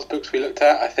Night Lords books we looked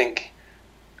at. I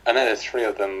know there's 3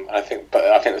 of them. But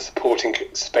I think the supporting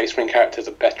Space Marine characters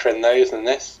are better in those than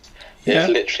this. Yeah.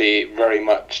 It's literally very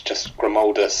much just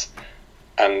Grimaldus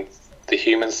and the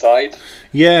human side.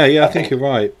 Yeah, I think you're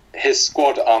right. His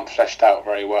squad aren't fleshed out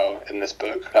very well in this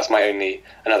book. That's my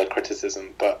another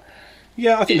criticism. But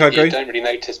yeah, I think I agree. You don't really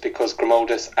notice because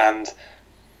Grimaldus and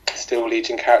Steel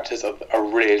Legion characters are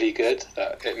really good.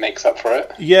 That it makes up for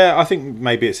it. Yeah, I think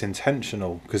maybe it's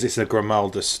intentional because it's a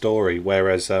Grimaldus story,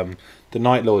 whereas the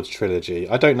Night Lords trilogy,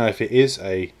 I don't know if it is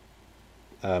a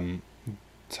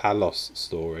Talos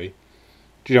story.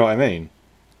 Do you know what I mean?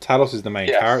 Talos is the main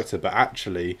character, but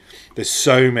actually there's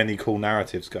so many cool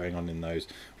narratives going on in those.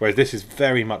 Whereas this is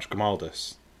very much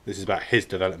Grimaldus. This is about his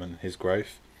development, his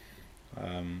growth.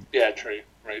 True.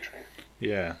 Very true.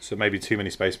 Yeah, so maybe too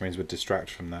many Space Marines would distract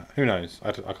from that. Who knows?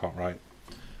 I can't write.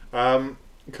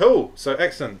 Cool. So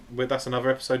excellent. That's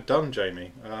another episode done,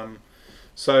 Jamie.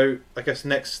 So I guess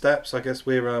next steps. I guess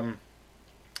we're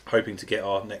hoping to get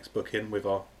our next book in with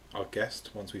our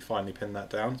guest once we finally pin that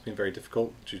down. It's been very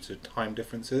difficult due to time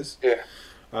differences. Yeah.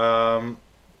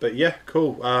 But yeah,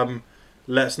 cool.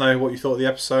 Let us know what you thought of the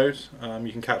episode.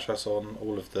 You can catch us on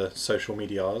all of the social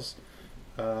medias.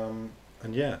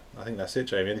 And yeah, I think that's it,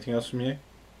 Jamie. Anything else from you?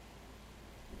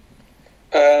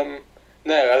 No,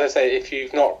 as I say, if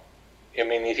you've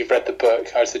read the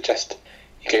book, I would suggest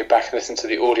you go back and listen to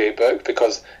the audiobook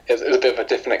because it was a bit of a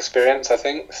different experience, I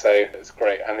think. So it's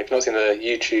great. And if you've not seen the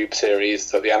YouTube series,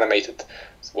 so the animated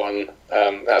one,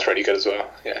 that's really good as well.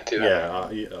 Yeah, do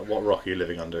that. Yeah, what rock are you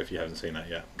living under if you haven't seen that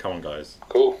yet? Come on, guys.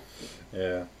 Cool.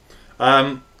 Yeah.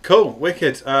 Cool.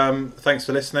 Wicked. Thanks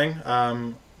for listening.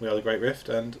 We are The Great Rift,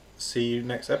 and see you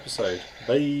next episode.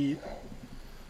 Bye.